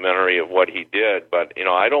complimentary of what he did. But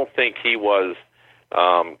I don't think he was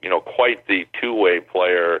quite the two-way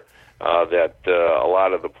player that a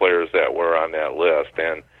lot of the players that were on that list.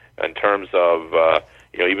 And in terms of,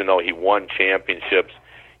 even though he won championships,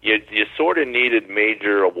 you sort of needed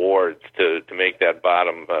major awards to make that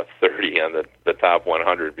bottom 30 on the top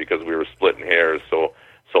 100 because we were splitting hairs so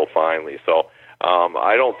finely. So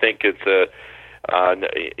I don't think it's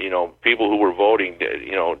people who were voting,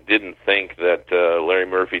 didn't think that Larry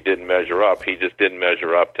Murphy didn't measure up. He just didn't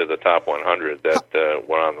measure up to the top 100 that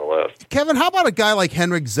were on the list. Kevin, how about a guy like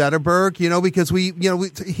Henrik Zetterberg? Because we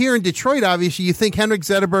here in Detroit, obviously, you think Henrik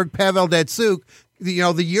Zetterberg, Pavel Datsuk,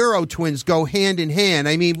 the Euro twins go hand in hand.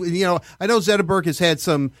 I mean, I know Zetterberg has had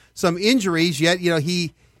some injuries, yet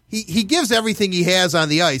he gives everything he has on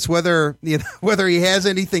the ice, whether he has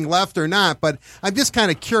anything left or not. But I'm just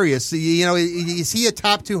kind of curious. Is he a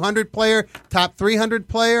top 200 player, top 300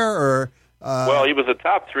 player, or? Well, he was a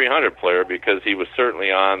top 300 player because he was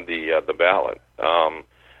certainly on the ballot,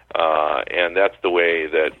 and that's the way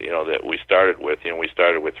that that we started with. We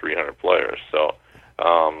started with 300 players. So,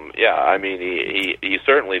 I mean, he's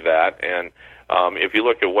certainly that. And if you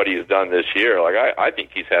look at what he's done this year, I think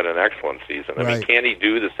he's had an excellent season. I mean, can he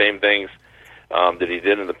do the same things that he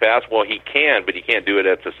did in the past? Well, he can, but he can't do it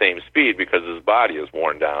at the same speed because his body is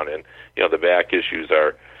worn down, and the back issues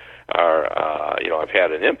are have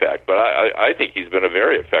had an impact. But I think he's been a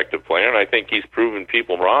very effective player, and I think he's proven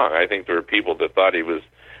people wrong. I think there are people that thought he was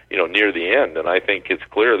near the end, and I think it's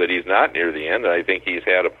clear that he's not near the end. And I think he's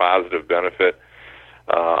had a positive benefit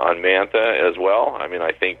on Mantha as well. I mean,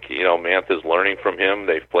 I think Mantha's learning from him.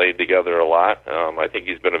 They've played together a lot. I think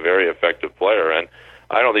he's been a very effective player, and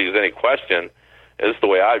I don't think there's any question. This is the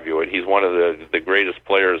way I view it. He's one of the greatest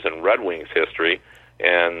players in Red Wings history,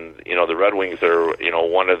 and the Red Wings are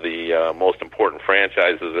one of the most important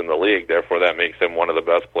franchises in the league. Therefore, that makes him one of the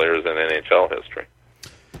best players in NHL history.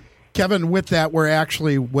 Kevin, with that, we're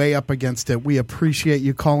actually way up against it. We appreciate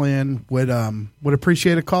you calling in. Would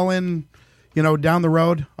appreciate a call in. down the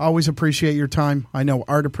road, always appreciate your time. I know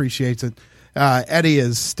Art appreciates it. Eddie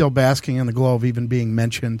is still basking in the glow of even being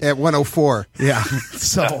mentioned. At 104. Yeah.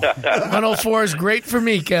 So 104 is great for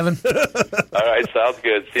me, Kevin. All right, sounds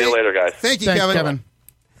good. See you later, guys. Thank you, Thanks, Kevin.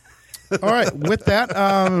 All right, with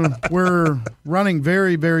that, we're running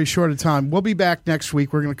very, very short of time. We'll be back next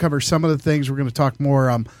week. We're going to cover some of the things. We're going to talk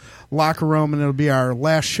more locker room, and it'll be our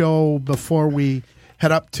last show before we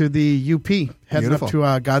head up to the UP, heading Beautiful. up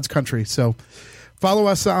to God's country. So follow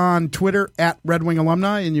us on Twitter at Red Wing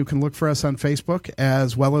Alumni, and you can look for us on Facebook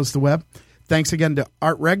as well as the web. Thanks again to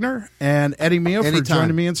Art Regner and Eddie Mio for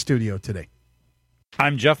joining me in studio today.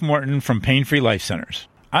 I'm Jeff Morton from Pain Free Life Centers.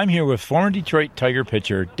 I'm here with former Detroit Tiger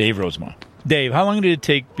pitcher Dave Rozema. Dave, how long did it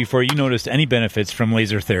take before you noticed any benefits from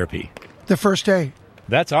laser therapy? The first day.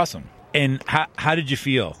 That's awesome. And how did you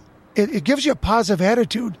feel? It gives you a positive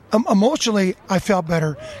attitude. Emotionally, I felt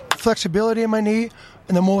better. Flexibility in my knee,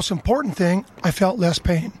 and the most important thing, I felt less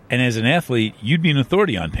pain. And as an athlete, you'd be an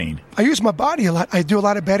authority on pain. I use my body a lot. I do a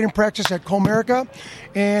lot of batting practice at Comerica,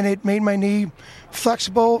 and it made my knee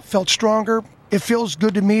flexible, felt stronger. It feels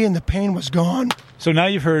good to me, and the pain was gone. So now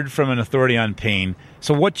you've heard from an authority on pain.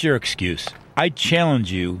 So what's your excuse? I challenge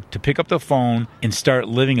you to pick up the phone and start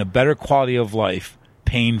living a better quality of life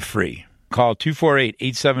pain-free. Call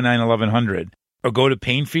 248-879-1100 or go to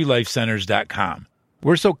painfreelifecenters.com.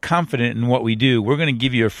 We're so confident in what we do, we're going to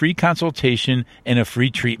give you a free consultation and a free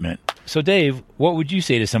treatment. So Dave, what would you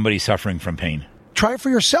say to somebody suffering from pain? Try it for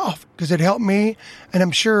yourself, because it helped me, and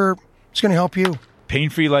I'm sure it's going to help you.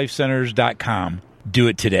 painfreelifecenters.com. Do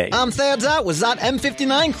it today. I'm Thad Zott with Zott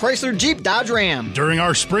M59 Chrysler Jeep Dodge Ram. During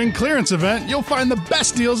our spring clearance event, you'll find the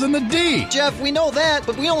best deals in the D. Jeff, we know that,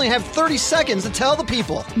 but we only have 30 seconds to tell the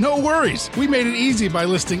people. No worries. We made it easy by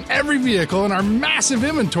listing every vehicle in our massive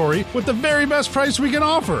inventory with the very best price we can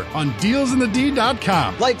offer on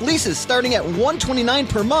dealsinthed.com. Like leases starting at $129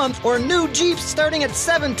 per month or new Jeeps starting at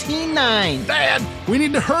 $17,900. Dad, we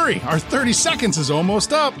need to hurry. Our 30 seconds is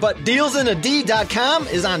almost up. But dealsinthed.com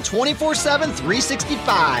is on 24/7, 365.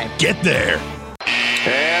 Get there.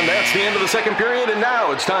 And that's the end of the second period, and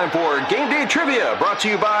now it's time for Game Day Trivia, brought to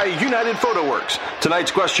you by United Photo Works.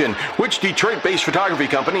 Tonight's question, which Detroit-based photography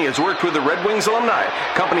company has worked with the Red Wings alumni?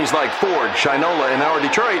 Companies like Ford, Shinola, and Our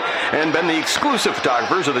Detroit, and been the exclusive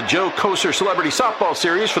photographers of the Joe Koser Celebrity Softball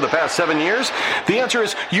Series for the past 7 years? The answer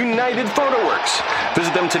is United Photo Works.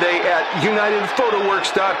 Visit them today at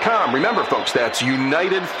UnitedPhotoWorks.com. Remember, folks, that's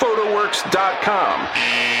UnitedPhotoWorks.com.